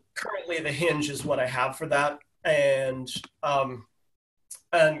 And currently the Hinge is what I have for that. And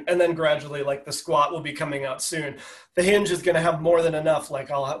then gradually, like, the Squat will be coming out soon. The Hinge is going to have more than enough. Like,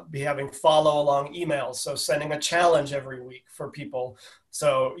 I'll be having follow along emails. So sending a challenge every week for people.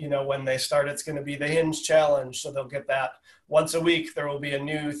 So, you know, when they start, it's going to be the Hinge challenge. So they'll get that once a week. There will be a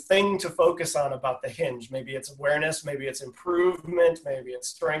new thing to focus on about the Hinge. Maybe it's awareness, maybe it's improvement, maybe it's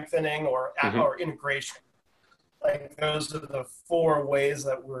strengthening, or integration. Like, those are the 4 ways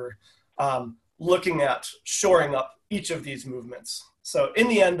that we're looking at shoring up each of these movements. So in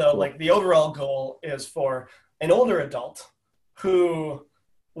the end, though, like, the overall goal is for an older adult who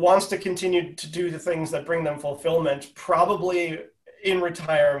wants to continue to do the things that bring them fulfillment, probably in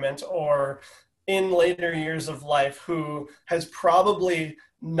retirement or in later years of life, who has probably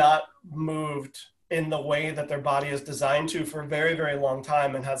not moved in the way that their body is designed to for a very, very long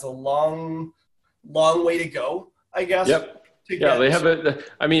time, and has a long way to go, I guess. Yep. Yeah, they have it.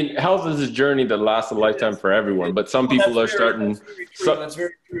 I mean, health is a journey that lasts a lifetime for everyone, but some people are starting. That's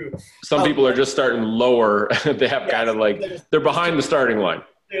very true. Some people are just starting lower. They have kind of like, they're behind the starting line.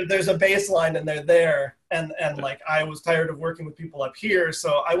 There's a baseline, and they're there. And like, I was tired of working with people up here,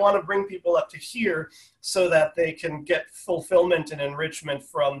 so I want to bring people up to here so that they can get fulfillment and enrichment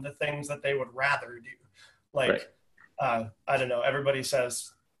from the things that they would rather do. Like, I don't know, everybody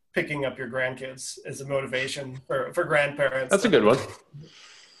says picking up your grandkids is a motivation for grandparents. That's a good one.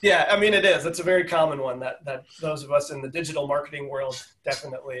 Yeah, I mean, it is. It's a very common one that those of us in the digital marketing world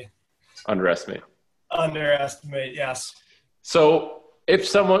definitely underestimate. Yes. So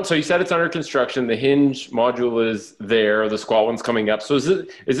so you said it's under construction, the Hinge module is there, the Squat one's coming up. So is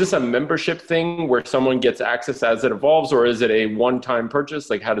this a membership thing where someone gets access as it evolves, or is it a one-time purchase?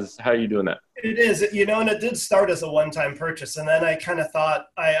 Like, how are you doing that? It is, you know, and it did start as a one-time purchase. And then I kind of thought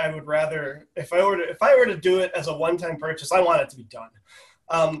I would rather, if I were to do it as a one-time purchase, I want it to be done.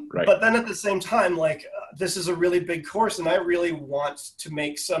 But then at the same time, like, this is a really big course, and I really want to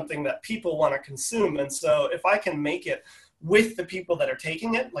make something that people want to consume. And so if I can make it with the people that are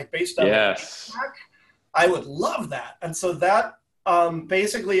taking it, like, based on the feedback, I would love that. And so that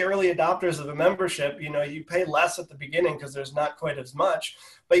basically, early adopters of a membership, you know, you pay less at the beginning because there's not quite as much,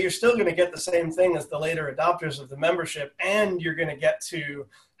 but you're still going to get the same thing as the later adopters of the membership, and you're going to get to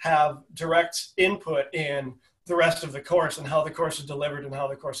have direct input in the rest of the course and how the course is delivered and how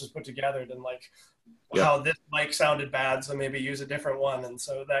the course is put together, and like how this mic sounded bad, so maybe use a different one, and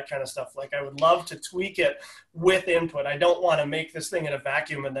so that kind of stuff. Like, I would love to tweak it with input. I don't want to make this thing in a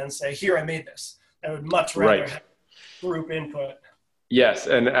vacuum and then say, here, I made this. I would much rather have group input. Yes,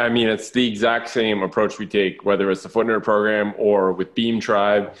 and I mean, it's the exact same approach we take, whether it's the Foot Nerd program or with Beam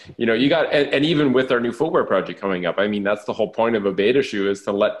Tribe. You know, you got, and even with our new footwear project coming up, I mean, that's the whole point of a beta shoe, is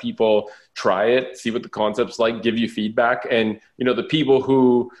to let people try it, see what the concept's like, give you feedback. And, you know, the people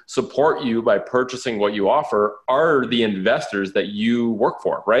who support you by purchasing what you offer are the investors that you work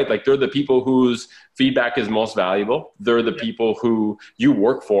for, right? Like, they're the people whose feedback is most valuable. They're the people who you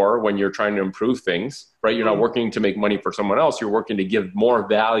work for when you're trying to improve things, right? You're not working to make money for someone else. You're working to give more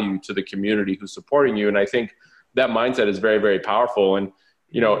value to the community who's supporting you. And I think that mindset is very, very powerful. And,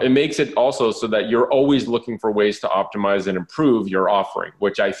 you know, it makes it also so that you're always looking for ways to optimize and improve your offering,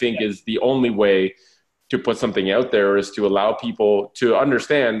 which I think is the only way to put something out there, is to allow people to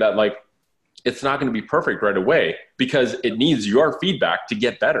understand that, like, it's not going to be perfect right away, because it needs your feedback to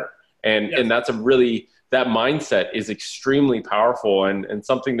get better. And and that's that mindset is extremely powerful, and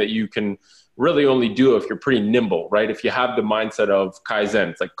something that you can really only do if you're pretty nimble, right? If you have the mindset of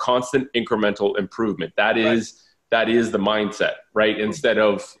Kaizen, it's like constant incremental improvement. That is the mindset, right? Instead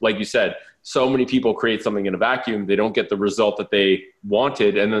of, like you said, so many people create something in a vacuum, they don't get the result that they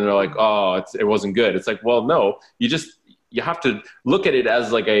wanted, and then they're like, oh, it wasn't good. It's like, well, no, you have to look at it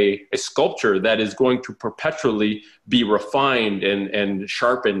as like a sculpture that is going to perpetually be refined and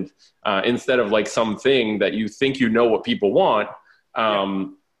sharpened, instead of like something that you think you know what people want,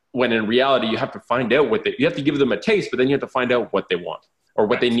 when in reality you have to find out you have to give them a taste, but then you have to find out what they want, or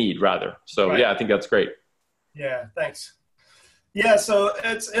what they need rather. So yeah, I think that's great. Yeah, thanks. Yeah, so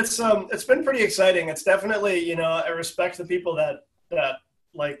it's been pretty exciting. It's definitely, you know, I respect the people that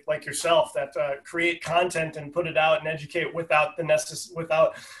like yourself that create content and put it out and educate with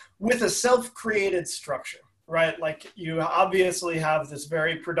a self-created structure, right? Like, you obviously have this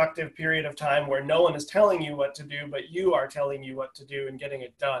very productive period of time where no one is telling you what to do, but you are telling you what to do and getting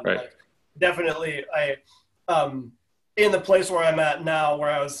it done. Right. Like, definitely, in the place where I'm at now, where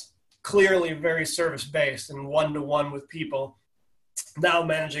I was clearly very service-based and one-to-one with people. Now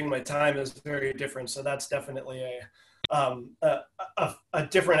managing my time is very different. So that's definitely a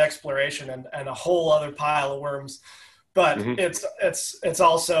different exploration and a whole other pile of worms. But it's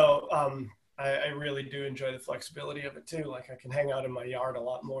also, I really do enjoy the flexibility of it too. Like I can hang out in my yard a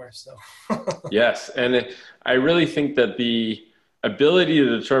lot more. So yes. And I really think that the ability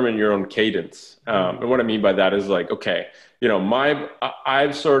to determine your own cadence, and what I mean by that is like, okay, you know,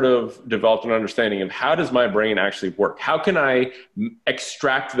 I've sort of developed an understanding of how does my brain actually work? How can I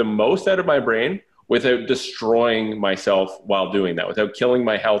extract the most out of my brain without destroying myself while doing that, without killing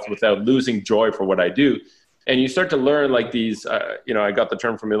my health, without losing joy for what I do? And you start to learn like these, you know, I got the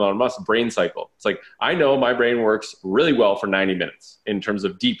term from Elon Musk, brain cycle. It's like, I know my brain works really well for 90 minutes in terms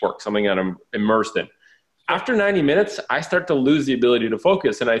of deep work, something that I'm immersed in. After 90 minutes, I start to lose the ability to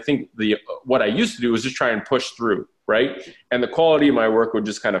focus. And I think what I used to do was just try and push through, right? And the quality of my work would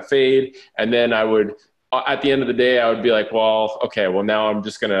just kind of fade. And then I would, at the end of the day, I would be like, well, okay, well now I'm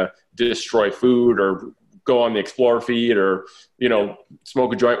just going to destroy food or go on the Explore feed or, you know,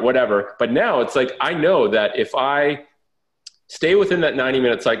 smoke a joint, whatever. But now it's like, I know that if I stay within that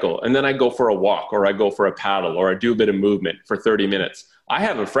 90-minute cycle and then I go for a walk or I go for a paddle or I do a bit of movement for 30 minutes, I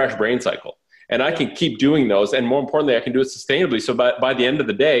have a fresh brain cycle. And I can keep doing those. And more importantly, I can do it sustainably. So by the end of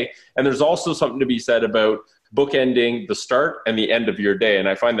the day, and there's also something to be said about bookending the start and the end of your day. And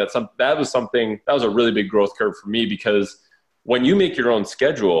I find that that was a really big growth curve for me, because when you make your own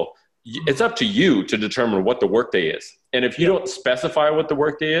schedule, it's up to you to determine what the workday is. And if you don't specify what the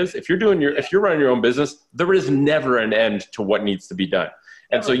workday is, if you're running your own business, there is never an end to what needs to be done.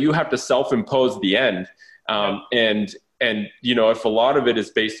 And so you have to self-impose the end. And, you know, if a lot of it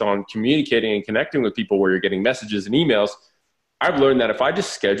is based on communicating and connecting with people where you're getting messages and emails, I've learned that if I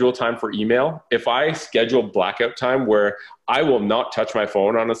just schedule time for email, if I schedule blackout time where I will not touch my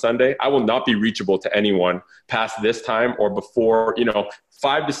phone on a Sunday, I will not be reachable to anyone past this time or before, you know,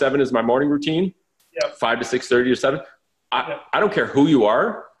 5 to 7 is my morning routine, 5 to 6:30 or 7. I don't care who you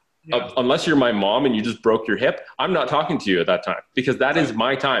are. Unless you're my mom and you just broke your hip, I'm not talking to you at that time, because that is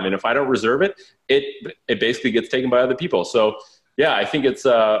my time. And if I don't reserve it, it basically gets taken by other people. So yeah, I think it's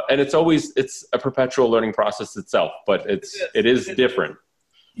a perpetual learning process itself, but it is different.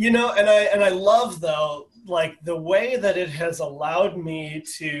 You know, and I love though, like the way that it has allowed me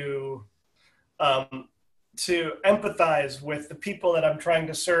to empathize with the people that I'm trying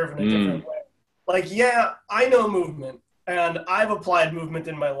to serve in a different way. Like, yeah, I know movement. And I've applied movement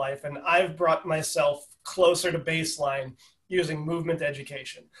in my life, and I've brought myself closer to baseline using movement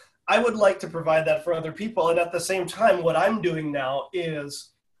education. I would like to provide that for other people. And at the same time, what I'm doing now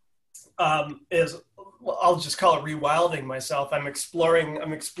is I'll just call it rewilding myself. I'm exploring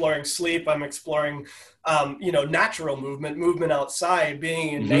sleep. I'm exploring, you know, natural movement outside,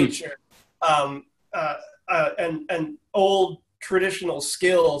 being in nature, and old traditional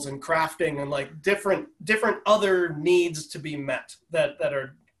skills and crafting and like different other needs to be met that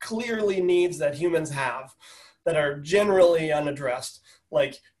are clearly needs that humans have that are generally unaddressed.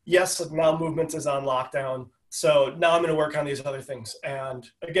 Like, yes, now movement is on lockdown, so now I'm going to work on these other things. And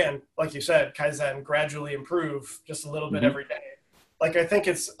again, like you said, Kaizen, gradually improve just a little bit every day. Like, I think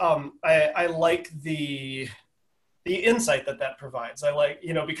it's I like the insight that provides. I like,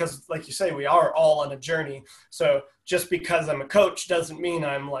 you know, because like you say, we are all on a journey. So just because I'm a coach doesn't mean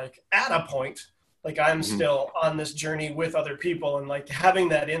I'm like at a point. Like, I'm still on this journey with other people, and like having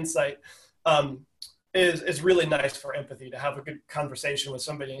that insight is really nice for empathy, to have a good conversation with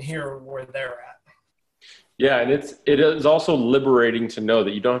somebody and hear where they're at. Yeah, and it is also liberating to know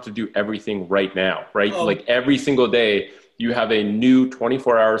that you don't have to do everything right now, right? Like every single day you have a new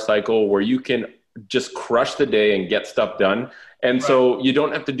 24-hour cycle where you can just crush the day and get stuff done. And so you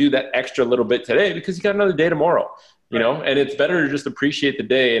don't have to do that extra little bit today because you got another day tomorrow, you know, and it's better to just appreciate the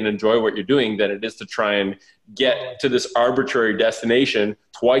day and enjoy what you're doing than it is to try and get to this arbitrary destination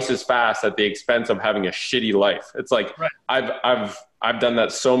twice as fast at the expense of having a shitty life. It's like, I've done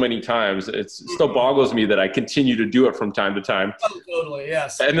that so many times. It still boggles me that I continue to do it from time to time. Oh, totally.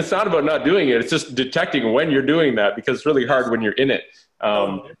 Yes. And it's not about not doing it. It's just detecting when you're doing that, because it's really hard when you're in it.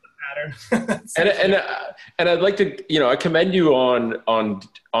 And I'd like to, you know, I commend you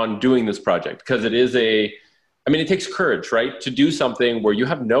on doing this project, because it is it takes courage, right? To do something where you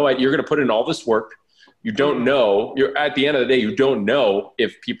have no idea, you're going to put in all this work. You don't know, you're at the end of the day, you don't know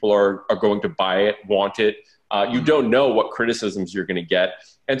if people are going to buy it, want it. You don't know what criticisms you're going to get.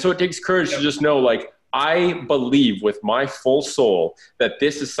 And so it takes courage to just know, like, I believe with my full soul that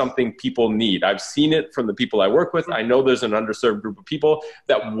this is something people need. I've seen it from the people I work with. I know there's an underserved group of people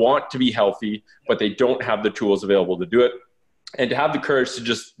that want to be healthy, but they don't have the tools available to do it. and to have the courage to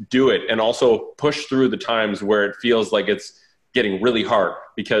just do it, and also push through the times where it feels like it's getting really hard.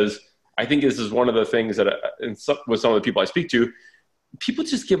 Because I think this is one of the things that with some of the people I speak to, people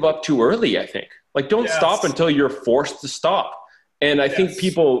just give up too early, I think. Like, don't stop until you're forced to stop. And I think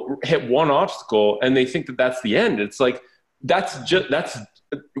people hit one obstacle and they think that that's the end. It's like, that's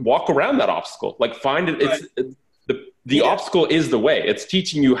walk around that obstacle. Like, find it. Right. It's the obstacle is the way. It's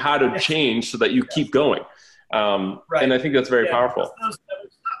teaching you how to change so that you keep going. And I think that's very powerful.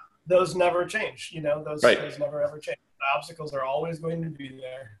 Those never change. You know, those never ever change. The obstacles are always going to be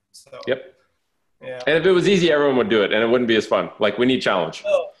there. So, yeah. And if it was easy, everyone would do it, and it wouldn't be as fun. Like, we need challenge.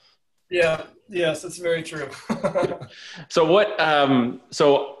 Oh, yeah. Yes, that's very true. So what?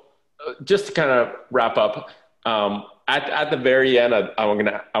 So just to kind of wrap up, at the very end, I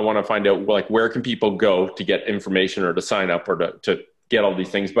want to find out, like, where can people go to get information or to sign up or to get all these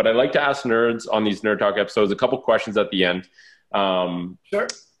things. But I'd like to ask nerds on these Nerd Talk episodes a couple questions at the end. Sure.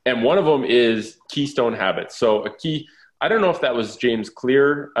 And one of them is Keystone Habits. So I don't know if that was James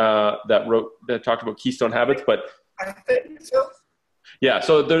Clear that talked about Keystone Habits, but I think so. Yeah,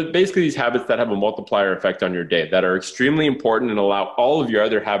 so they're basically these habits that have a multiplier effect on your day that are extremely important and allow all of your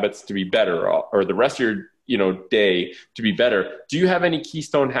other habits to be better, or the rest of your day to be better. Do you have any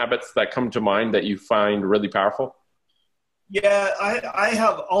keystone habits that come to mind that you find really powerful? Yeah, I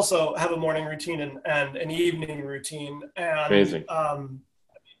have a morning routine and an evening routine. And, amazing.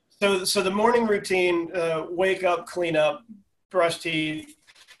 So the morning routine: wake up, clean up, brush teeth,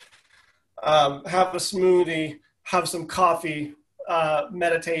 have a smoothie, have some coffee.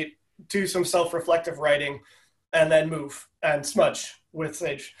 Meditate, do some self-reflective writing, and then move and smudge with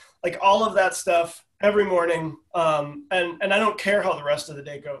sage. Like, all of that stuff every morning. And I don't care how the rest of the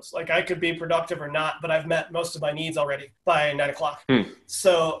day goes. Like, I could be productive or not, but I've met most of my needs already by 9 o'clock.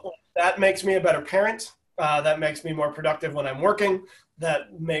 So that makes me a better parent. That makes me more productive when I'm working.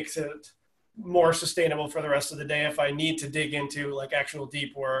 That makes it more sustainable for the rest of the day if I need to dig into, like, actual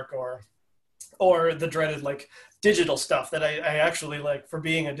deep work or the dreaded, like, digital stuff that I actually like. For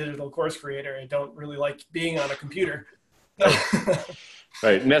being a digital course creator, I don't really like being on a computer.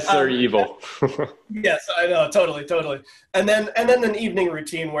 Right, necessary evil. Yes, I know, totally. And then an evening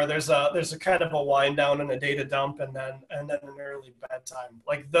routine where there's a kind of a wind down and a data dump, and then an early bedtime.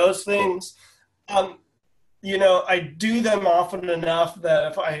 Like, those things, I do them often enough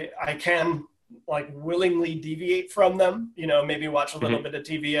that if I can, like, willingly deviate from them, maybe watch a little bit of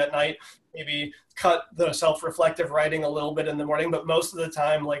TV at night, maybe cut the self-reflective writing a little bit in the morning. But most of the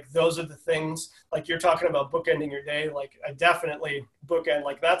time, like, those are the things, like, you're talking about bookending your day. Like, I definitely bookend,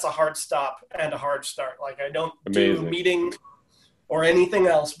 like, that's a hard stop and a hard start. Like, I don't do meeting or anything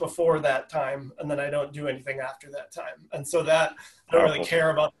else before that time, and then I don't do anything after that time. And so that I don't really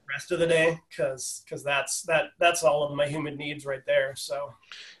care about the rest of the day, because that's all of my human needs right there. So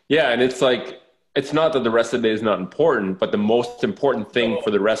yeah, and it's like, it's not that the rest of the day is not important, but the most important thing for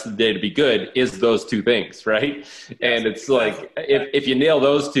the rest of the day to be good is those two things, right? Yes, and it's like, if you nail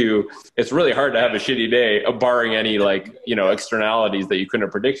those two, it's really hard to have a shitty day, barring any, like, externalities that you couldn't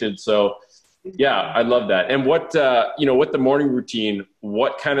have predicted. So yeah, I love that. And what, with the morning routine,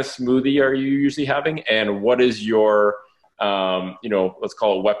 what kind of smoothie are you usually having? And what is your, let's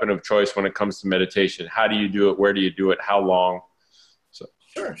call it weapon of choice when it comes to meditation? How do you do it? Where do you do it? How long?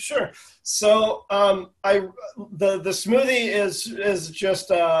 Sure. So the smoothie is just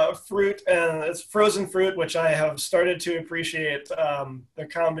fruit, and it's frozen fruit, which I have started to appreciate, the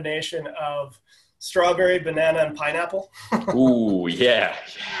combination of strawberry, banana, and pineapple. Ooh, yeah.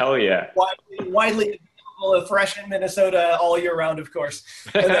 Hell yeah. Widely available, fresh in Minnesota all year round, of course.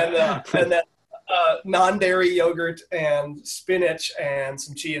 And then non-dairy yogurt and spinach and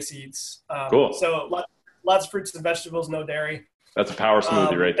some chia seeds. Cool. So lots of fruits and vegetables, no dairy. That's a power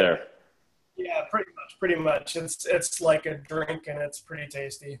smoothie right there. Yeah, pretty much. It's like a drink, and it's pretty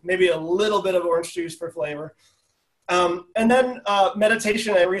tasty. Maybe a little bit of orange juice for flavor. And then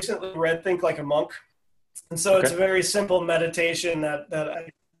meditation. I recently read Think Like a Monk, and so it's a very simple meditation that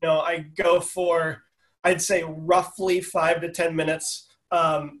I go for, I'd say, roughly 5 to 10 minutes.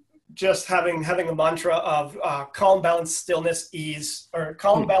 Just having a mantra of calm, balance, stillness, ease, or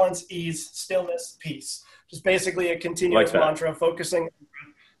calm, balance, ease, stillness, peace. Just basically a continuous mantra, focusing,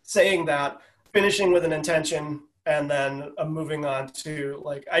 saying that, finishing with an intention, and then moving on to,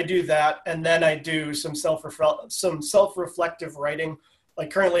 like, I do that, and then I do some self-reflective writing.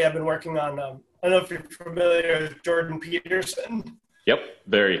 Like, currently I've been working on, I don't know if you're familiar with Jordan Peterson. Yep,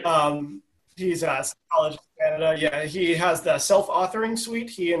 very. He's a psychologist in Canada. Yeah, he has the self-authoring suite.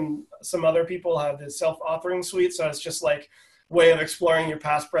 He and some other people have the self-authoring suite. So it's just like, way of exploring your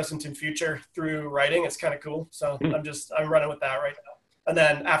past, present, and future through writing. It's kind of cool. So I'm running with that right now. And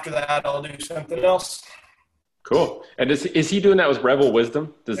then after that, I'll do something else. Cool. And is he doing that with Rebel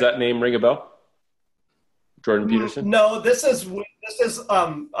Wisdom? Does that name ring a bell? Jordan Peterson? No, this is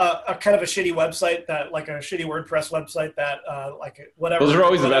a kind of a shitty website that, like a shitty WordPress website that like whatever. Those are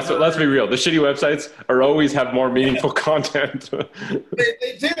always the best. Let's be real. The shitty websites are always have more meaningful content.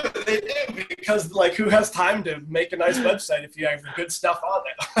 They do because like who has time to make a nice website if you have good stuff on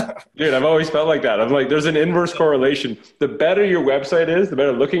it? Dude, I've always felt like that. I'm like, there's an inverse correlation. The better your website is, the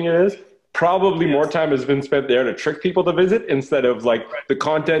better looking it is. Probably more time has been spent there to trick people to visit instead of like the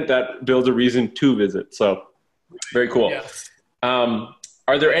content that builds a reason to visit. So very cool. Yes.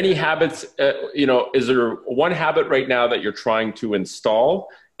 Are there any habits, is there one habit right now that you're trying to install?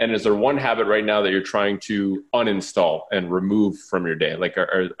 And is there one habit right now that you're trying to uninstall and remove from your day? Like,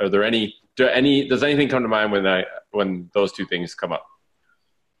 are there does anything come to mind when those two things come up?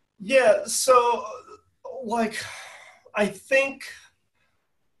 Yeah. So like, I think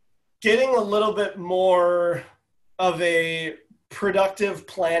getting a little bit more of a productive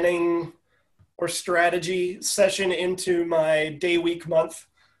planning or strategy session into my day, week, month.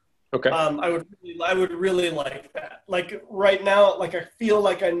 Okay. I would really like that. Like right now, like I feel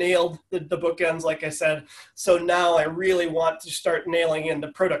like I nailed the bookends, like I said. So now I really want to start nailing in the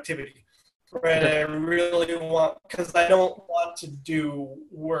productivity, right? I really want, because I don't want to do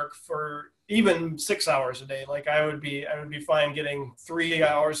work for even 6 hours a day. Like I would be fine getting 3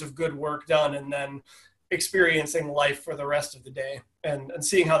 hours of good work done and then experiencing life for the rest of the day and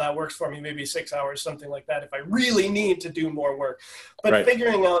seeing how that works for me, maybe 6 hours, something like that, if I really need to do more work. But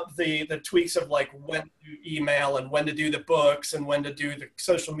figuring out the tweaks of like when to do email and when to do the books and when to do the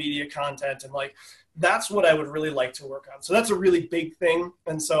social media content, and like that's what I would really like to work on. So that's a really big thing.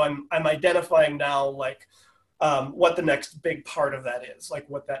 And so I'm identifying now like what the next big part of that is, like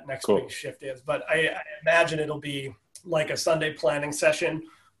what that next big shift is. But I imagine it'll be like a Sunday planning session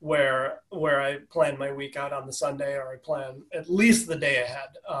where I plan my week out on the Sunday, or I plan at least the day ahead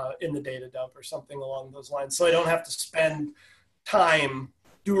in the data dump or something along those lines. So I don't have to spend time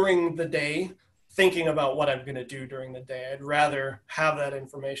during the day thinking about what I'm going to do during the day. I'd rather have that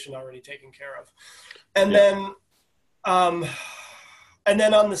information already taken care of. And then on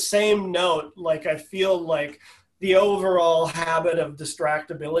the same note, like I feel like the overall habit of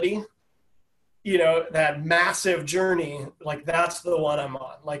distractibility, that massive journey, like that's the one I'm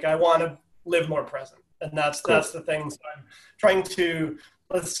on. Like I want to live more present. And that's the thing. So I'm trying to,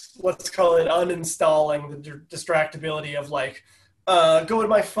 let's call it uninstalling the distractibility of like, go to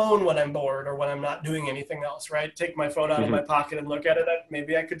my phone when I'm bored or when I'm not doing anything else, right? Take my phone out of my pocket and look at it.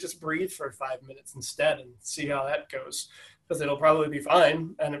 Maybe I could just breathe for 5 minutes instead and see how that goes, because it'll probably be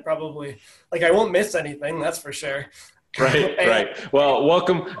fine. And it probably, like, I won't miss anything. That's for sure. Right. Well,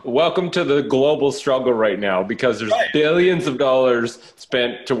 welcome to the global struggle right now, because there's billions of dollars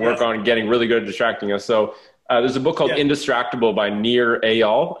spent to work on getting really good at distracting us. So there's a book called Indistractable by Nir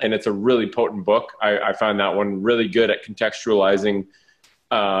Eyal, and it's a really potent book. I found that one really good at contextualizing,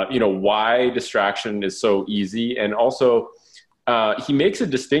 why distraction is so easy. And also he makes a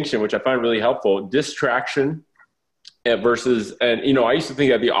distinction, which I find really helpful: distraction versus, and I used to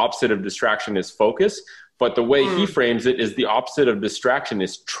think that the opposite of distraction is focus. But the way he frames it is the opposite of distraction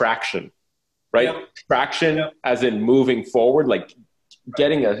is traction, right? Yep. Traction as in moving forward, like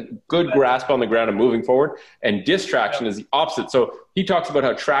getting a good grasp on the ground and moving forward. And distraction is the opposite. So he talks about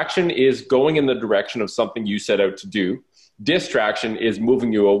how traction is going in the direction of something you set out to do. Distraction is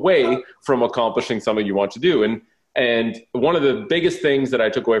moving you away from accomplishing something you want to do. And one of the biggest things that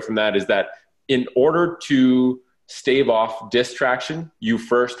I took away from that is that in order to stave off distraction, you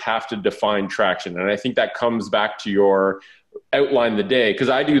first have to define traction. And I think that comes back to your outline the day, because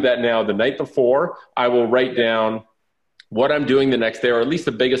I do that now. The night before, I will write down what I'm doing the next day, or at least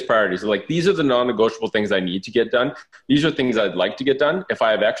the biggest priorities. Like, these are the non-negotiable things I need to get done. These are things I'd like to get done. If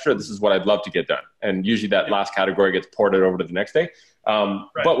I have extra, this is what I'd love to get done. And usually that last category gets ported over to the next day.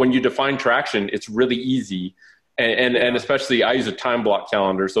 But when you define traction, it's really easy. And especially I use a time block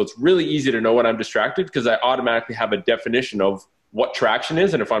calendar. So it's really easy to know when I'm distracted, because I automatically have a definition of what traction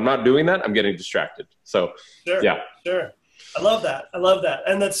is. And if I'm not doing that, I'm getting distracted. So Sure. I love that.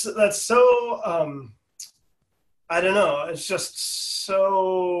 And that's so, I don't know. It's just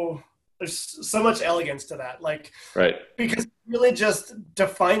so, there's so much elegance to that. Like, because really just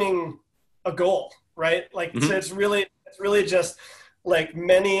defining a goal, right? Like, so it's really just, like,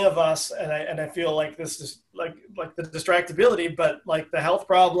 many of us, and I feel like this is like the distractibility, but like the health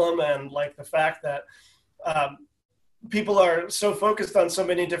problem, and like the fact that people are so focused on so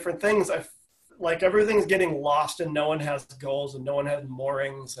many different things. like everything's getting lost and no one has goals and no one has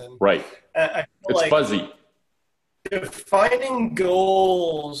moorings. And right. I feel It's like fuzzy. defining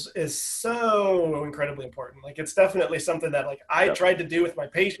goals is so incredibly important. Like it's definitely something that like I tried to do with my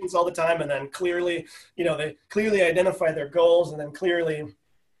patients all the time. And then clearly, they clearly identify their goals and then clearly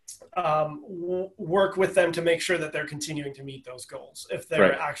work with them to make sure that they're continuing to meet those goals if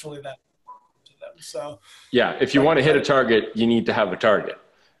they're actually that important to them. So yeah, if you want to hit a target, you need to have a target.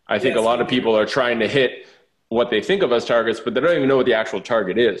 I think a lot of people are trying to hit what they think of as targets, but they don't even know what the actual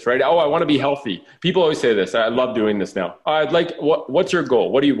target is, right? Oh, I want to be healthy. People always say this. I love doing this now. What's your goal?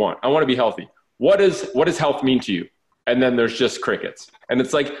 What do you want? I want to be healthy. What does health mean to you? And then there's just crickets. And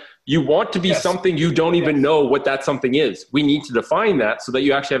it's like, you want to be something you don't even know what that something is. We need to define that so that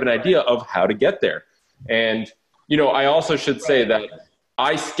you actually have an idea of how to get there. And, I also should say that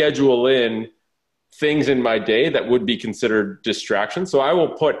I schedule in things in my day that would be considered distractions. So I will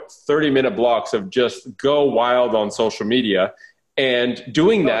put 30-minute blocks of just go wild on social media. And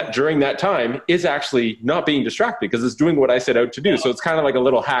doing that during that time is actually not being distracted because it's doing what I set out to do. So it's kind of like a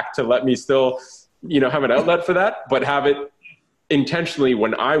little hack to let me still, have an outlet for that, but have it intentionally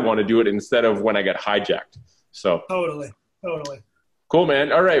when I want to do it instead of when I get hijacked. So totally. Cool,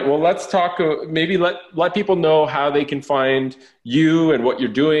 man. All right. Well, let's talk, maybe let people know how they can find you and what you're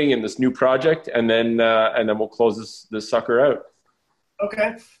doing in this new project. And then we'll close this sucker out.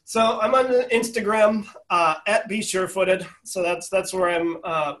 Okay. So I'm on Instagram at Be Surefooted. So that's where I'm,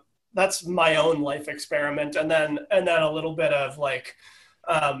 that's my own life experiment. And then a little bit of like,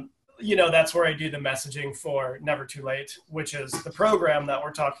 that's where I do the messaging for Never Too Late, which is the program that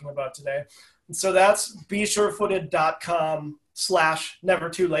we're talking about today. And so that's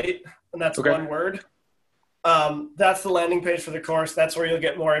besurefooted.com/nevertoolate. And that's one word. That's the landing page for the course. That's where you'll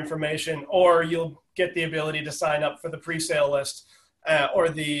get more information, or you'll get the ability to sign up for the pre-sale list or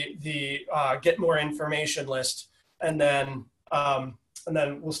the get more information list. And then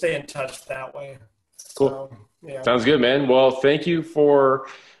we'll stay in touch that way. Cool. So, yeah. Sounds good, man. Well, thank you for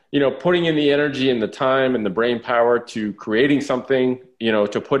putting in the energy and the time and the brain power to creating something,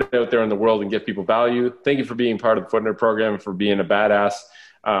 to put it out there in the world and give people value. Thank you for being part of the Foot Nerd program, for being a badass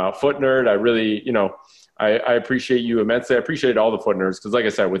foot nerd. I really, I appreciate you immensely. I appreciate all the foot nerds because, like I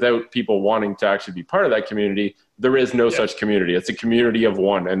said, without people wanting to actually be part of that community, there is no such community. It's a community of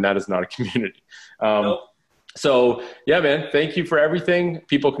one, and that is not a community. So, yeah, man, thank you for everything.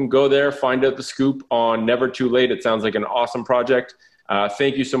 People can go there, find out the scoop on Never Too Late. It sounds like an awesome project.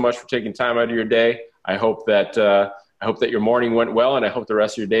 Thank you so much for taking time out of your day. I hope that your morning went well, and I hope the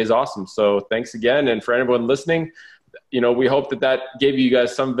rest of your day is awesome. So thanks again. And for anyone listening, we hope that gave you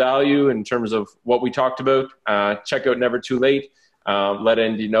guys some value in terms of what we talked about. Check out Never Too Late. Let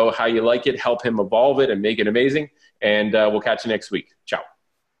Andy know how you like it, help him evolve it and make it amazing. And we'll catch you next week. Ciao.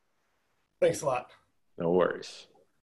 Thanks a lot. No worries.